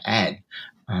bit to add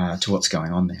to what's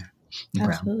going on there.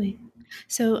 Absolutely.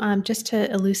 So just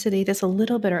to elucidate this a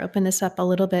little bit or open this up a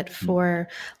little bit for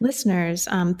listeners,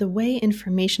 the way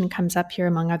information comes up here,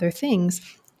 among other things,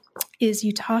 is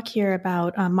you talk here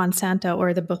about Monsanto,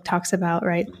 or the book talks about,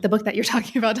 right? The book that you're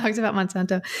talking about talks about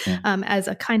Monsanto as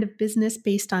a kind of business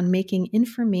based on making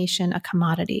information a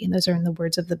commodity. And those are in the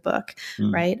words of the book,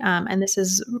 right? And this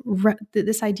is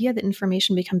this idea that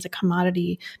information becomes a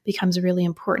commodity becomes really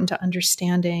important to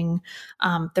understanding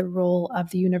the role of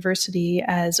the university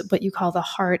as what you call the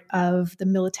heart of the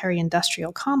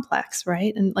military-industrial complex,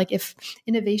 right? And like if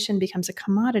innovation becomes a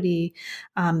commodity,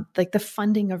 like the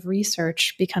funding of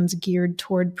research becomes geared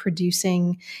toward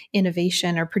producing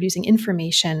innovation or producing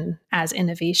information as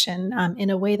innovation in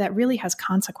a way that really has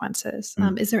consequences.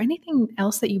 Is there anything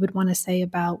else that you would want to say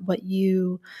about what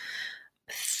you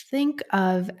think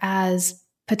of as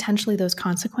potentially those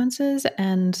consequences?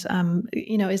 And,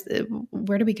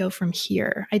 where do we go from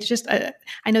here?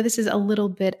 I know this is a little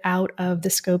bit out of the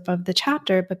scope of the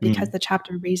chapter, but because the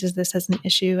chapter raises this as an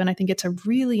issue, and I think it's a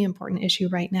really important issue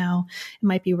right now, it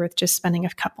might be worth just spending a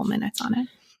couple minutes on it.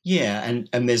 Yeah,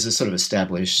 and there's a sort of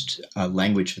established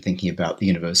language for thinking about the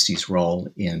university's role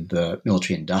in the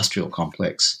military-industrial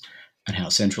complex and how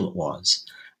central it was.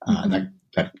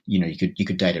 That you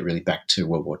could date it really back to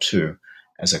World War II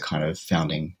as a kind of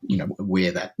founding,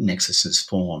 where that nexus is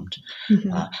formed.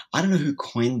 I don't know who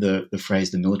coined the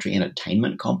phrase the military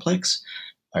entertainment complex.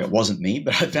 It wasn't me,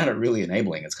 but I found it really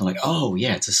enabling. It's kind of like, oh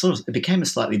yeah, it became a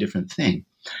slightly different thing.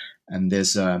 And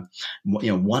there's,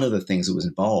 one of the things that was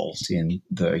involved in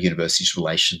the university's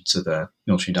relation to the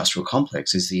military-industrial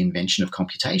complex is the invention of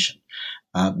computation.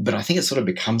 But I think it sort of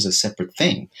becomes a separate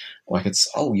thing. Like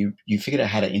you figured out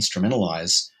how to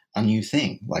instrumentalize a new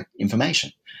thing, like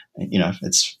information.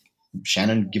 It's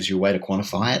Shannon gives you a way to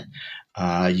quantify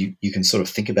it. You can sort of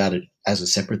think about it as a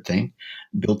separate thing,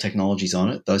 build technologies on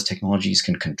it. Those technologies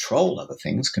can control other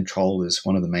things. Control is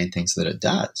one of the main things that it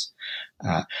does.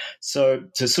 So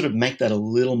to sort of make that a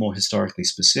little more historically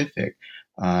specific,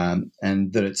 and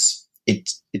that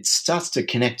it starts to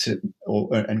connect to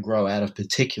and grow out of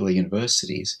particular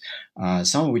universities,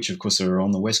 some of which, of course, are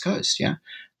on the West Coast,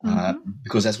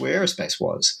 because that's where aerospace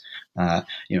was. And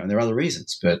there are other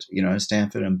reasons, but,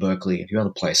 Stanford and Berkeley, a few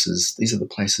other places, these are the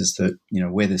places that,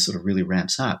 where this sort of really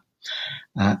ramps up.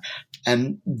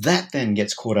 And that then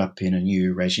gets caught up in a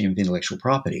new regime of intellectual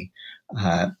property.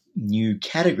 New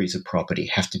categories of property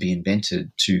have to be invented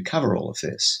to cover all of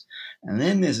this. And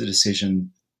then there's a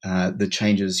decision that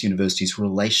changes universities'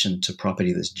 relation to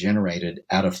property that's generated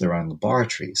out of their own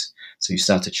laboratories. So you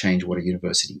start to change what a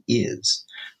university is.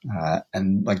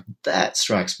 And like that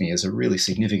strikes me as a really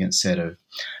significant set of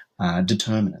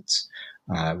determinants,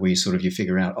 where you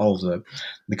figure out,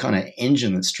 the kind of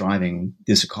engine that's driving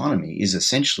this economy is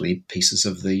essentially pieces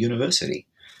of the university.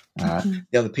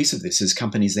 The other piece of this is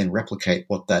companies then replicate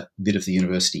what that bit of the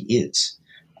university is.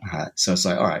 So it's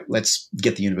like, all right, let's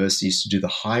get the universities to do the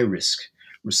high-risk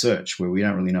research where we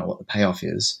don't really know what the payoff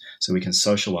is, so we can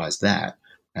socialize that,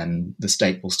 and the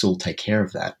state will still take care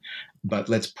of that. But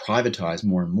let's privatize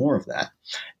more and more of that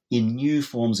in new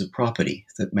forms of property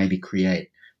that maybe create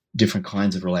different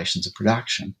kinds of relations of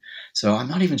production. So I'm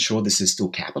not even sure this is still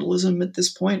capitalism at this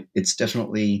point. It's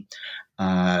definitely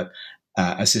a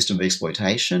system of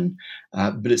exploitation,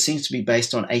 but it seems to be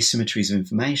based on asymmetries of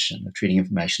information, of treating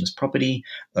information as property,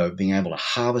 of being able to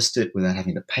harvest it without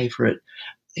having to pay for it.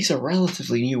 These are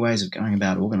relatively new ways of going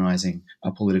about organizing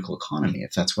a political economy,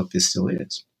 if that's what this still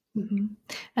is. Mm-hmm.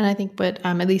 And I think what,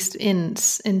 at least in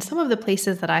some of the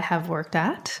places that I have worked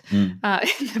at in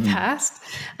the past,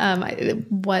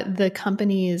 what the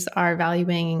companies are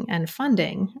valuing and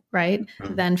funding, right,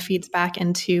 then feeds back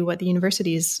into what the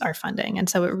universities are funding. And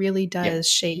so it really does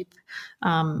shape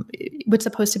what's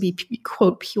supposed to be,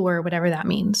 quote, pure, whatever that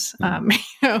means,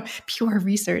 pure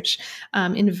research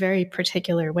in very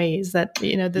particular ways that,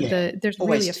 there's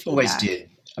really a feedback. Always did.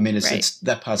 I mean, it's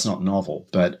that part's not novel,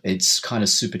 but it's kind of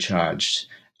supercharged,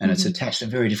 and it's attached to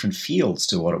very different fields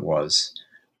to what it was,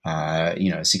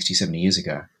 60, 70 years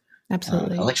ago.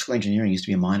 Absolutely. Electrical engineering used to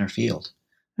be a minor field.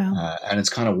 Wow. And it's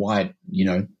kind of why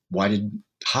did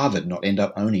Harvard not end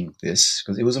up owning this?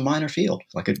 Because it was a minor field.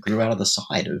 Like, it grew out of the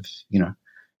side of,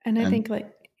 And I think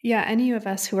any of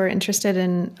us who are interested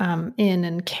in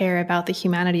and care about the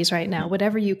humanities right now,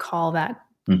 whatever you call that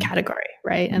category,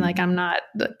 right? And I'm not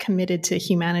committed to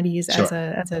humanities as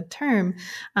a term,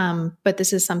 but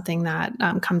this is something that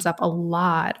comes up a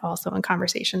lot also in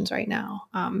conversations right now.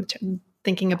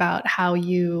 Thinking about how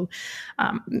you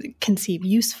conceive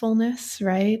usefulness,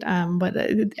 right?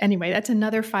 Anyway, that's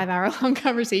another 5-hour-long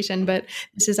conversation. But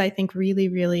this is, I think, really,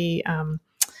 really.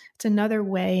 It's another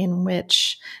way in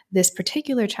which this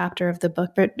particular chapter of the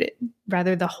book, but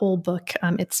rather the whole book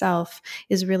itself,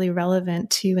 is really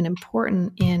relevant to and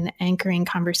important in anchoring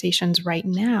conversations right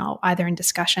now, either in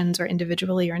discussions or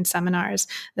individually or in seminars,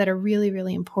 that are really,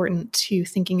 really important to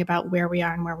thinking about where we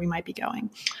are and where we might be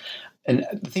going. And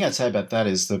the thing I'd say about that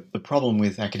is the problem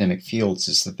with academic fields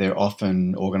is that they're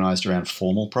often organized around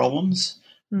formal problems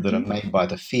that are made by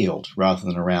the field rather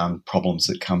than around problems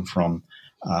that come from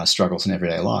struggles in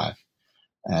everyday life.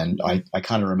 And I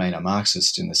kind of remain a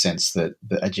Marxist in the sense that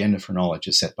the agenda for knowledge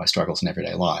is set by struggles in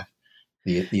everyday life.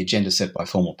 The agenda set by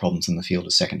formal problems in the field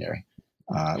is secondary,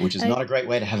 which is not a great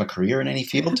way to have a career in any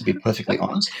field, to be perfectly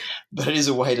honest. But it is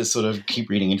a way to sort of keep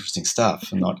reading interesting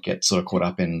stuff and not get sort of caught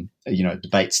up in,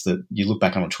 debates that you look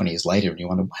back on 20 years later and you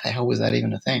wonder, why the hell was that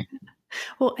even a thing?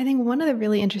 Well, I think one of the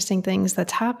really interesting things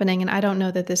that's happening, and I don't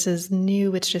know that this is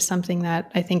new, it's just something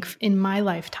that I think in my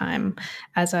lifetime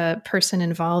as a person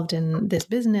involved in this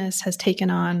business has taken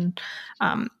on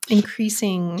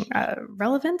increasing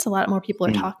relevance. A lot more people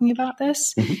are talking about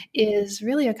this, is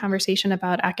really a conversation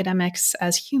about academics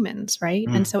as humans, right?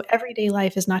 And so everyday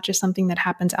life is not just something that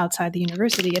happens outside the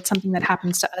university. It's something that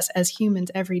happens to us as humans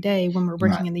every day when we're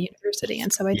working in the university.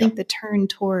 And so I think the turn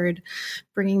toward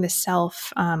bringing the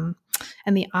self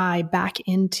and the I back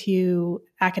into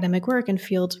academic work in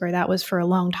fields where that was for a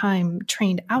long time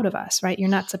trained out of us, right? You're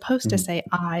not supposed to say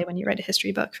I when you write a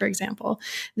history book, for example.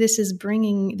 This is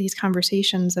bringing these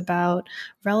conversations about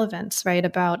relevance, right,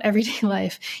 about everyday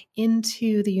life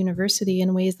into the university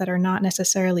in ways that are not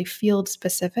necessarily field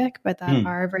specific, but that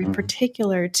are very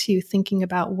particular to thinking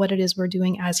about what it is we're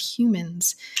doing as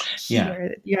humans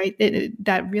here. Right?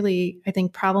 That really, I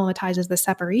think, problematizes the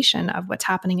separation of what's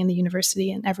happening in the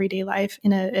university and everyday life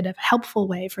in a helpful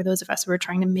way for those of us who are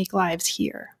trying to make lives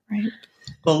here, right?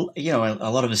 Well, a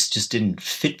lot of us just didn't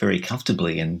fit very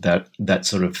comfortably in that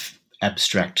sort of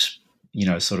abstract,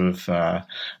 node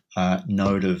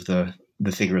of the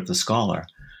figure of the scholar.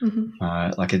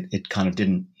 Like it kind of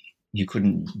didn't. You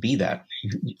couldn't be that.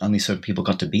 Only certain people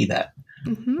got to be that.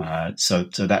 So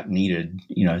that needed,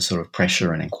 sort of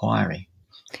pressure and inquiry.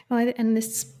 Well, and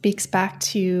this speaks back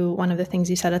to one of the things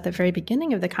you said at the very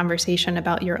beginning of the conversation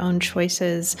about your own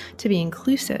choices to be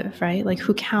inclusive, right? Like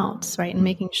who counts, right? And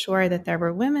making sure that there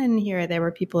were women here, there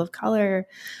were people of color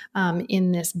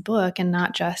in this book, and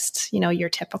not just, your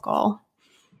typical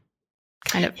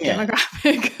kind of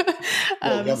demographic.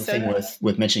 Well, the other thing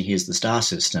worth mentioning here is the star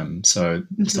system. So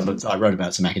I wrote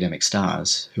about some academic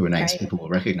stars who were names people will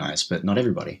recognize, but not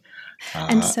everybody.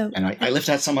 And I left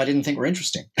out some I didn't think were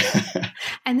interesting.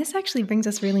 And this actually brings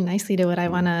us really nicely to what I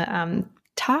want to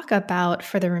talk about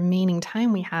for the remaining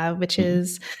time we have, which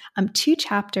is 2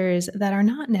 chapters that are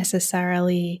not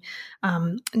necessarily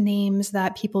names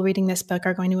that people reading this book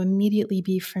are going to immediately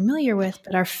be familiar with,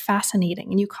 but are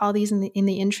fascinating. And you call these in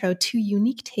the intro 2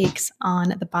 unique takes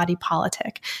on the body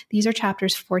politic. These are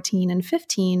chapters 14 and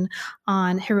 15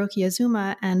 on Hiroki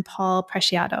Azuma and Paul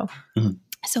Preciado.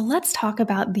 So let's talk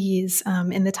about these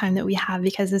in the time that we have,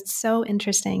 because it's so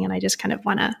interesting, and I just kind of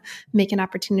want to make an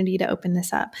opportunity to open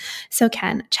this up. So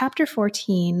Ken, chapter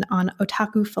 14 on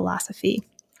otaku philosophy.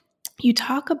 You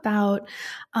talk about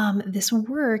this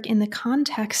work in the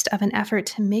context of an effort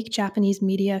to make Japanese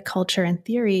media, culture, and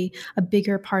theory a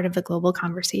bigger part of the global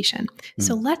conversation.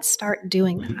 So let's start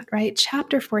doing that, right?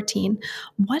 Chapter 14,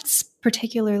 what's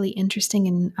particularly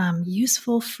interesting and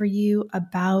useful for you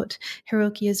about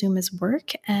Hiroki Izuma's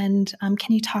work? And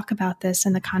can you talk about this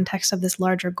in the context of this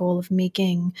larger goal of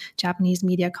making Japanese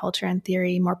media, culture, and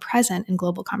theory more present in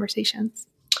global conversations?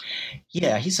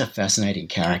 Yeah, he's a fascinating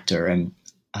character, and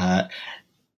I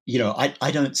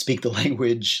don't speak the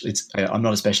language. I'm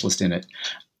not a specialist in it,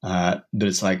 but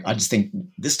it's like I just think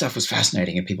this stuff was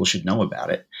fascinating, and people should know about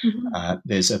it.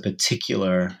 There's a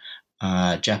particular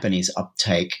Japanese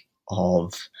uptake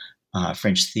of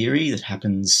French theory that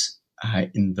happens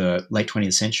in the late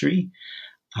 20th century,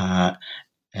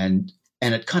 and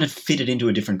it kind of fitted into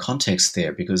a different context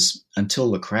there, because until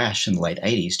the crash in the late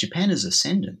 80s, Japan is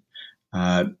ascendant.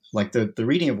 Like the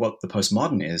reading of what the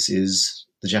postmodern is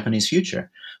the Japanese future.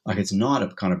 Like it's not a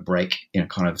kind of break in a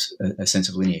kind of a sense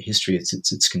of linear history.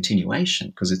 It's continuation,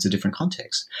 because it's a different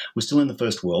context. We're still in the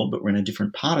first world, but we're in a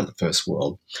different part of the first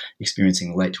world, experiencing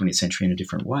the late 20th century in a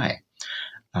different way,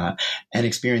 and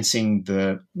experiencing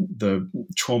the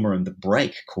trauma and the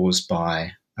break caused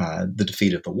by the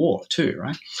defeat of the war too,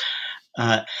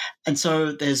 right? And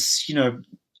so there's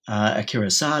Akira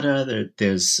Asada,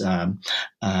 there's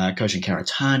Kojin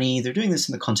Karatani. They're doing this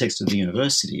in the context of the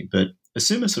university, but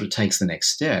Azuma sort of takes the next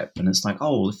step, and it's like,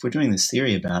 oh, well, if we're doing this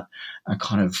theory about a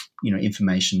kind of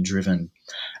information-driven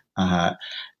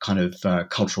kind of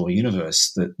cultural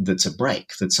universe that's a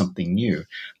break, that's something new,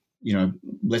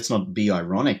 let's not be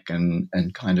ironic and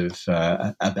kind of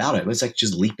about it. Let's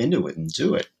just leap into it and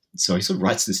do it. So he sort of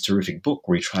writes this terrific book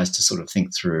where he tries to sort of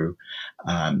think through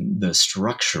the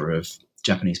structure of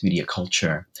Japanese media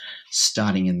culture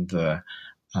starting in the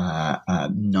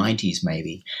 90s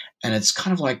maybe. And it's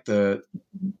kind of like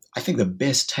I think the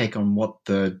best take on what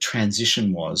the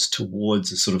transition was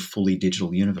towards a sort of fully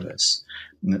digital universe.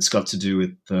 And it's got to do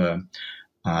with the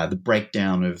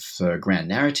breakdown of grand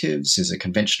narratives is a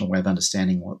conventional way of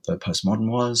understanding what the postmodern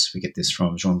was. We get this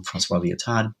from Jean-Francois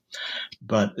Lyotard.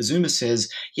 But Azuma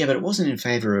says, yeah, but it wasn't in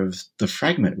favor of the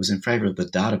fragment. It was in favor of the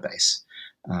database.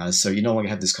 So you no longer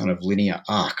have this kind of linear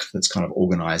arc that's kind of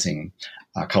organizing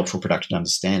cultural production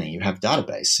understanding. You have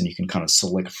database, and you can kind of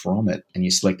select from it, and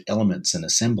you select elements and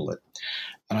assemble it.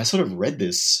 And I sort of read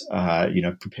this,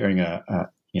 preparing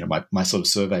my sort of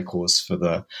survey course for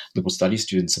the liberal studies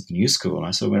students at the New School, and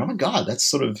I sort of went, oh my God,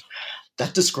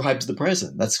 that describes the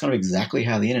present. That's kind of exactly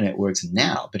how the internet works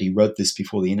now. But he wrote this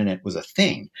before the internet was a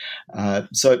thing.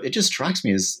 So it just strikes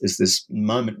me as this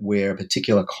moment where a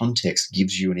particular context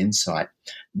gives you an insight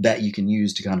that you can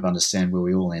use to kind of understand where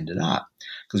we all ended up.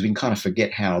 Because we can kind of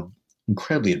forget how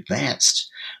incredibly advanced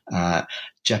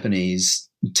Japanese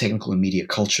technical and media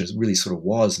culture really sort of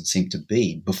was and seemed to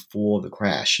be before the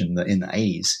crash in the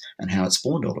 80s, and how it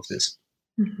spawned all of this.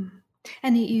 Mm-hmm.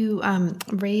 And you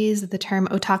raise the term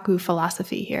otaku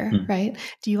philosophy here, right?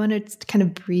 Do you want to kind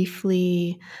of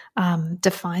briefly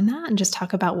define that and just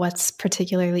talk about what's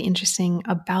particularly interesting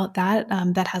about that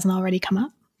that hasn't already come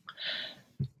up?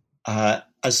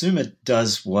 Azuma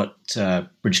does what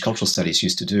British cultural studies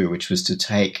used to do, which was to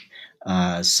take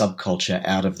subculture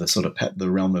out of the sort of the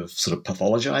realm of sort of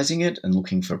pathologizing it and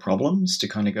looking for problems, to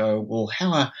kind of go, well,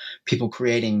 how are people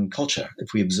creating culture?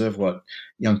 If we observe what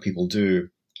young people do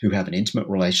who have an intimate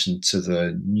relation to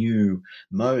the new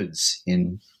modes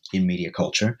in media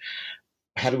culture,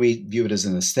 how do we view it as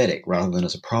an aesthetic rather than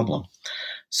as a problem?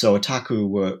 So otaku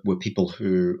were people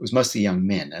who, it was mostly young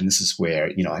men, and this is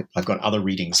where, I've got other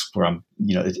readings where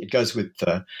it goes with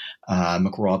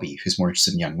McRobbie, who's more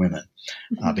interested in young women.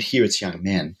 But here it's young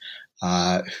men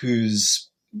whose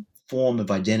form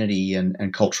of identity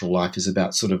and cultural life is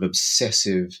about sort of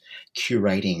obsessive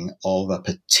curating of a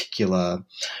particular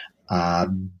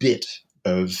bit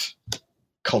of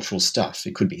cultural stuff.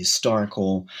 It could be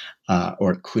historical,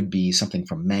 or it could be something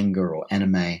from manga or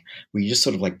anime, where you just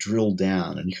sort of like drill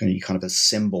down and you kind of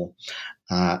assemble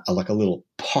like a little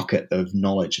pocket of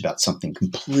knowledge about something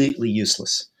completely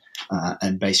useless,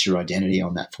 and base your identity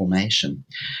on that formation.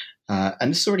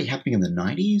 And this is already happening in the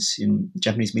 90s in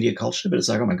Japanese media culture, but it's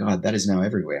like, oh my God, that is now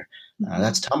everywhere.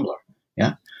 That's Tumblr.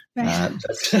 Yeah. Right.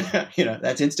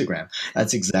 That's Instagram.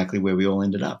 That's exactly where we all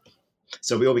ended up.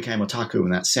 So we all became otaku in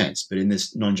that sense, but in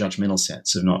this non-judgmental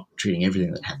sense of not treating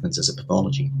everything that happens as a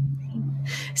pathology.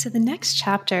 So the next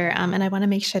chapter, and I want to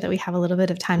make sure that we have a little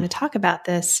bit of time to talk about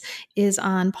this, is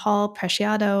on Paul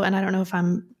Preciado. And I don't know if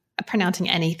I'm pronouncing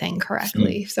anything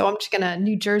correctly. So I'm just going to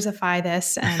New Jerseyfy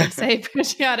this and say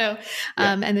Preciado.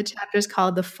 And the chapter is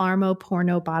called The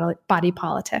Pharmo-Porno Body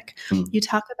Politic. You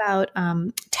talk about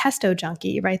Testo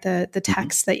Junkie, right? The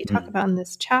text that you talk about in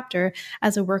this chapter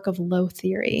as a work of low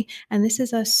theory. And this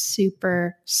is a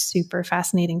super, super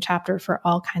fascinating chapter for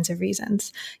all kinds of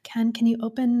reasons. Ken, can you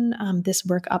open this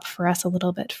work up for us a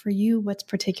little bit? For you, what's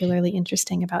particularly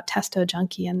interesting about Testo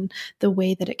Junkie and the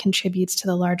way that it contributes to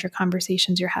the larger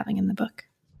conversations you're having in the book?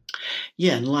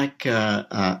 Yeah, and like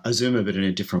Azuma, but in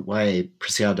a different way,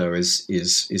 Preciado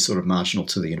is sort of marginal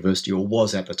to the university, or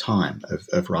was at the time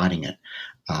of writing it,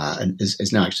 and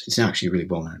it's now actually a really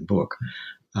well-known book.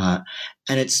 And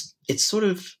it's sort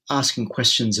of asking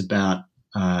questions about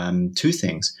two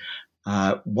things.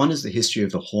 One is the history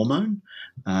of the hormone.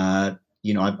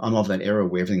 I'm of that era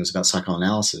where everything was about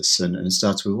psychoanalysis, and it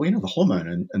starts with, the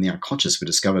hormone and the unconscious were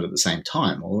discovered at the same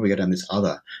time. Or we go down this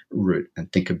other route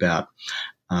and think about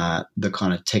the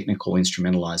kind of technical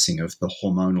instrumentalizing of the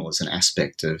hormonal as an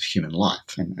aspect of human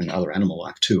life and other animal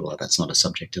life too, although that's not a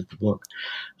subject of the book.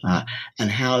 And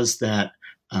how is that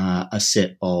a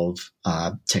set of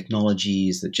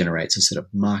technologies that generates a set of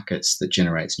markets that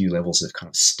generates new levels of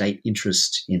kind of state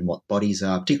interest in what bodies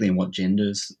are, particularly in what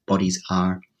genders bodies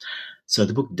are. So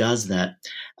the book does that.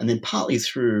 And then partly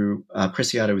through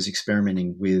Preciado was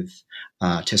experimenting with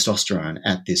testosterone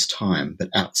at this time, but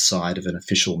outside of an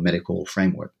official medical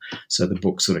framework. So the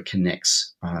book sort of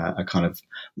connects a kind of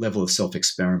level of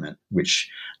self-experiment, which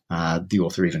the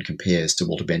author even compares to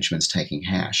Walter Benjamin's taking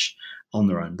hash on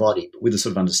their own body, but with a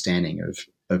sort of understanding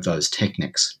of those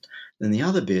techniques. Then the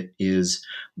other bit is,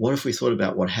 what if we thought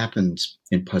about what happened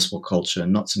in post-war culture,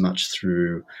 not so much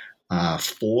through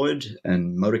Ford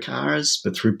and motor cars,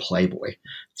 but through Playboy,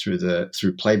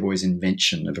 through Playboy's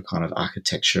invention of a kind of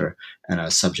architecture and a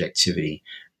subjectivity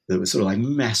that was sort of like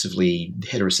massively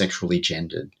heterosexually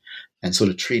gendered, and sort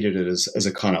of treated it as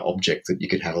a kind of object that you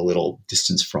could have a little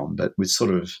distance from, but which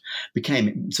sort of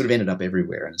ended up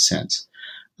everywhere in a sense.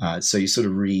 So you sort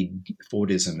of read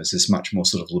Fordism as this much more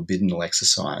sort of libidinal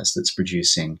exercise that's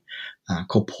producing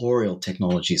corporeal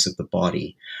technologies of the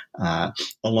body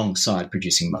alongside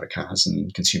producing motor cars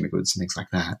and consumer goods and things like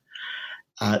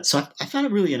that. So I found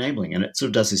it really enabling, and it sort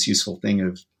of does this useful thing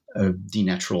of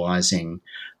denaturalizing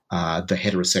the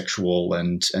heterosexual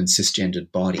and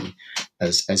cisgendered body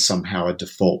as somehow a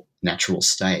default natural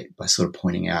state by sort of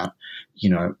pointing out,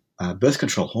 birth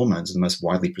control hormones are the most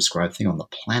widely prescribed thing on the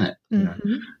planet.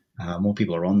 More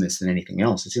people are on this than anything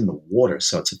else. It's in the water,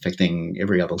 so it's affecting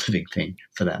every other living thing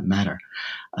for that matter.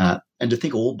 And to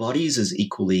think all bodies as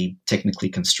equally technically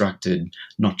constructed,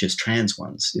 not just trans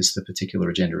ones, is the particular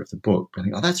agenda of the book. But I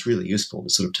think, that's really useful to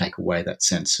sort of take away that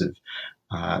sense of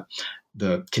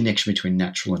the connection between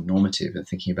natural and normative, and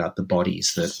thinking about the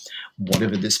bodies that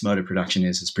whatever this mode of production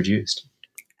is produced.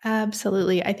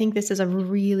 Absolutely. I think this is a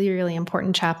really, really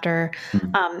important chapter,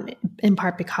 in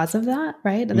part because of that,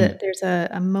 right? That there's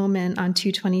a moment on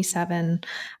 227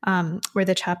 where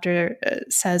the chapter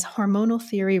says hormonal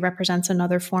theory represents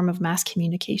another form of mass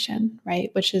communication, right?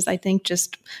 Which is, I think,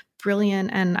 just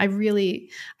brilliant. And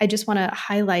I just want to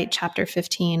highlight chapter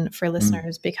 15 for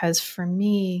listeners, because for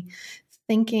me,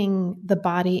 thinking the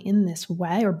body in this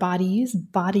way, or bodies,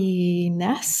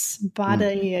 bodiness,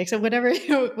 body, so whatever,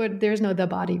 there's no the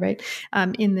body, right?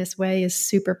 In this way is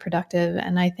super productive.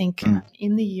 And I think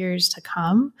in the years to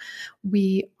come,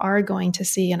 we are going to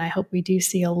see, and I hope we do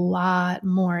see, a lot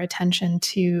more attention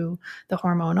to the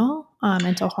hormonal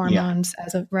and to hormones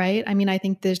as of right. I mean, I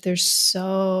think there's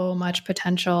so much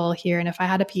potential here. And if I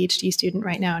had a PhD student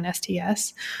right now in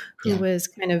STS who was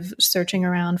kind of searching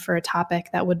around for a topic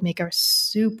that would make a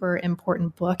super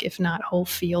important book, if not whole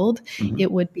field,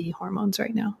 it would be hormones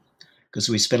right now. Because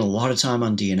we spent a lot of time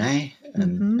on DNA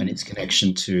and its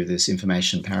connection to this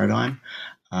information paradigm.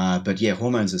 But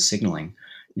hormones are signaling,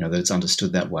 that it's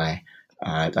understood that way.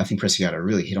 I think Preciado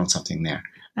really hit on something there.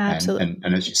 Absolutely.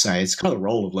 And as you say, it's kind of the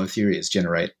role of low theory is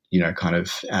generate, kind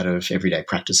of out of everyday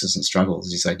practices and struggles,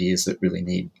 these ideas that really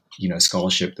need,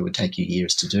 scholarship that would take you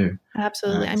years to do.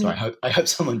 Absolutely. So I hope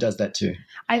someone does that too.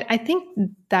 I think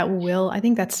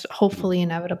that's hopefully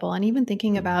inevitable. And even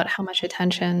thinking about how much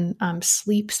attention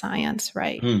sleep science,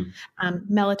 right?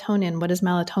 Melatonin, what is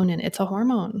melatonin? It's a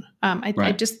hormone.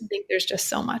 I just think there's just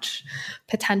so much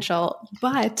potential.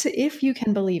 But if you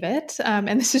can believe it,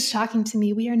 and this is shocking to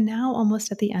me, we are now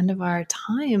almost at the end of our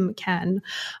time, Ken.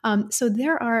 So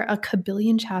there are are a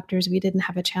kabillion chapters we didn't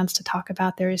have a chance to talk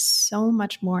about. There is so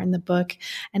much more in the book,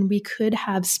 and we could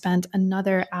have spent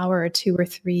another hour or 2 or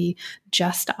 3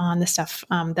 just on the stuff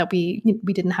that we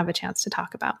didn't have a chance to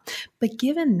talk about. But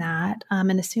given that,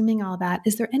 and assuming all that,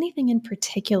 is there anything in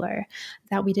particular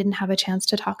that we didn't have a chance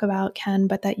to talk about, Ken,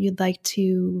 but that you'd like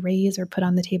to raise or put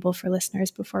on the table for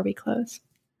listeners before we close?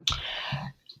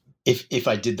 If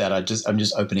I did that, I'm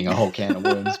just opening a whole can of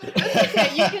worms.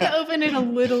 Okay, you can open it a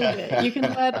little bit. You can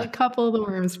let a couple of the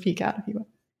worms peek out if you want.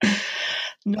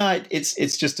 No,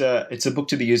 it's a book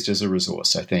to be used as a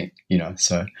resource, I think,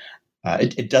 so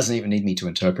it doesn't even need me to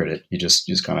interpret it. You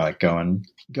just kind of like go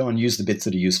and use the bits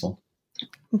that are useful.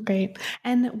 Great.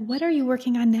 And what are you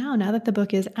working on now that the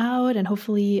book is out and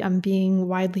hopefully being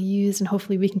widely used, and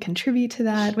hopefully we can contribute to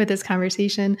that with this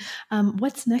conversation?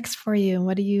 What's next for you, and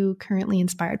what are you currently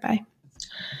inspired by?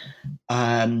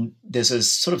 There's a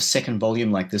sort of second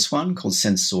volume like this one called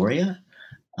Sensoria,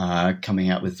 coming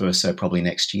out with Verso probably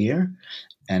next year.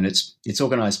 And it's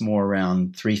organized more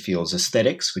around 3 fields: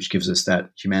 aesthetics, which gives us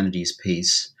that humanities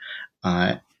piece,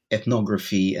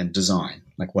 ethnography, and design.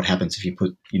 Like what happens if you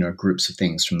put, groups of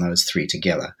things from those 3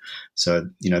 together. So,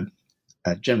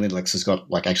 General Intellects has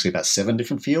got like actually about 7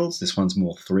 different fields. This one's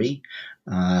more 3,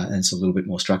 and it's a little bit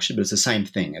more structured, but it's the same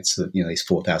thing. It's these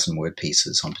 4,000 word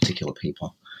pieces on particular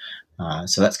people.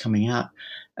 So that's coming out.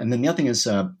 And then the other thing is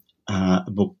a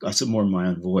book I said more in my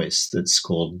own voice that's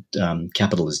called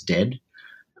Capital is Dead.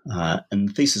 And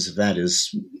the thesis of that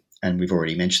is, and we've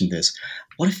already mentioned this,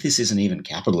 what if this isn't even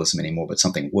capitalism anymore, but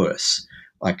something worse?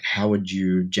 Like, how would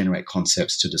you generate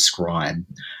concepts to describe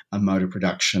a mode of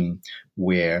production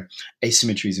where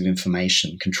asymmetries of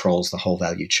information controls the whole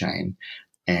value chain?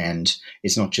 And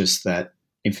it's not just that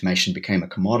information became a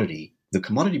commodity. The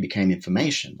commodity became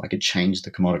information, like it changed the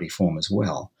commodity form as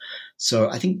well. So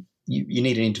I think you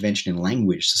need an intervention in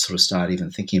language to sort of start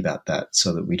even thinking about that,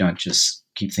 so that we don't just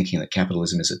keep thinking that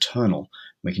capitalism is eternal.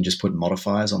 We can just put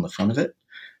modifiers on the front of it.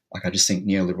 Like, I just think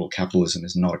neoliberal capitalism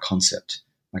is not a concept.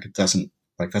 Like, it doesn't,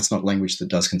 like, that's not language that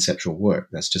does conceptual work.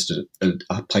 That's just a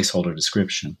placeholder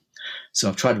description. So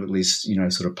I've tried to at least,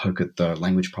 sort of poke at the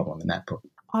language problem in that book.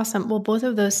 Awesome. Well, both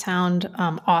of those sound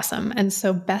awesome. And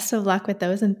so best of luck with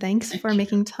those. And thanks for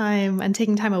making time and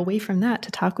taking time away from that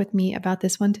to talk with me about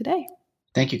this one today.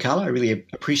 Thank you, Carla. I really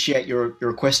appreciate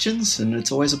your questions, and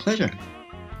it's always a pleasure.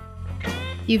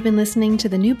 You've been listening to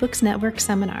the New Books Network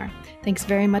seminar. Thanks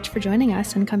very much for joining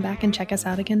us, and come back and check us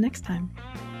out again next time.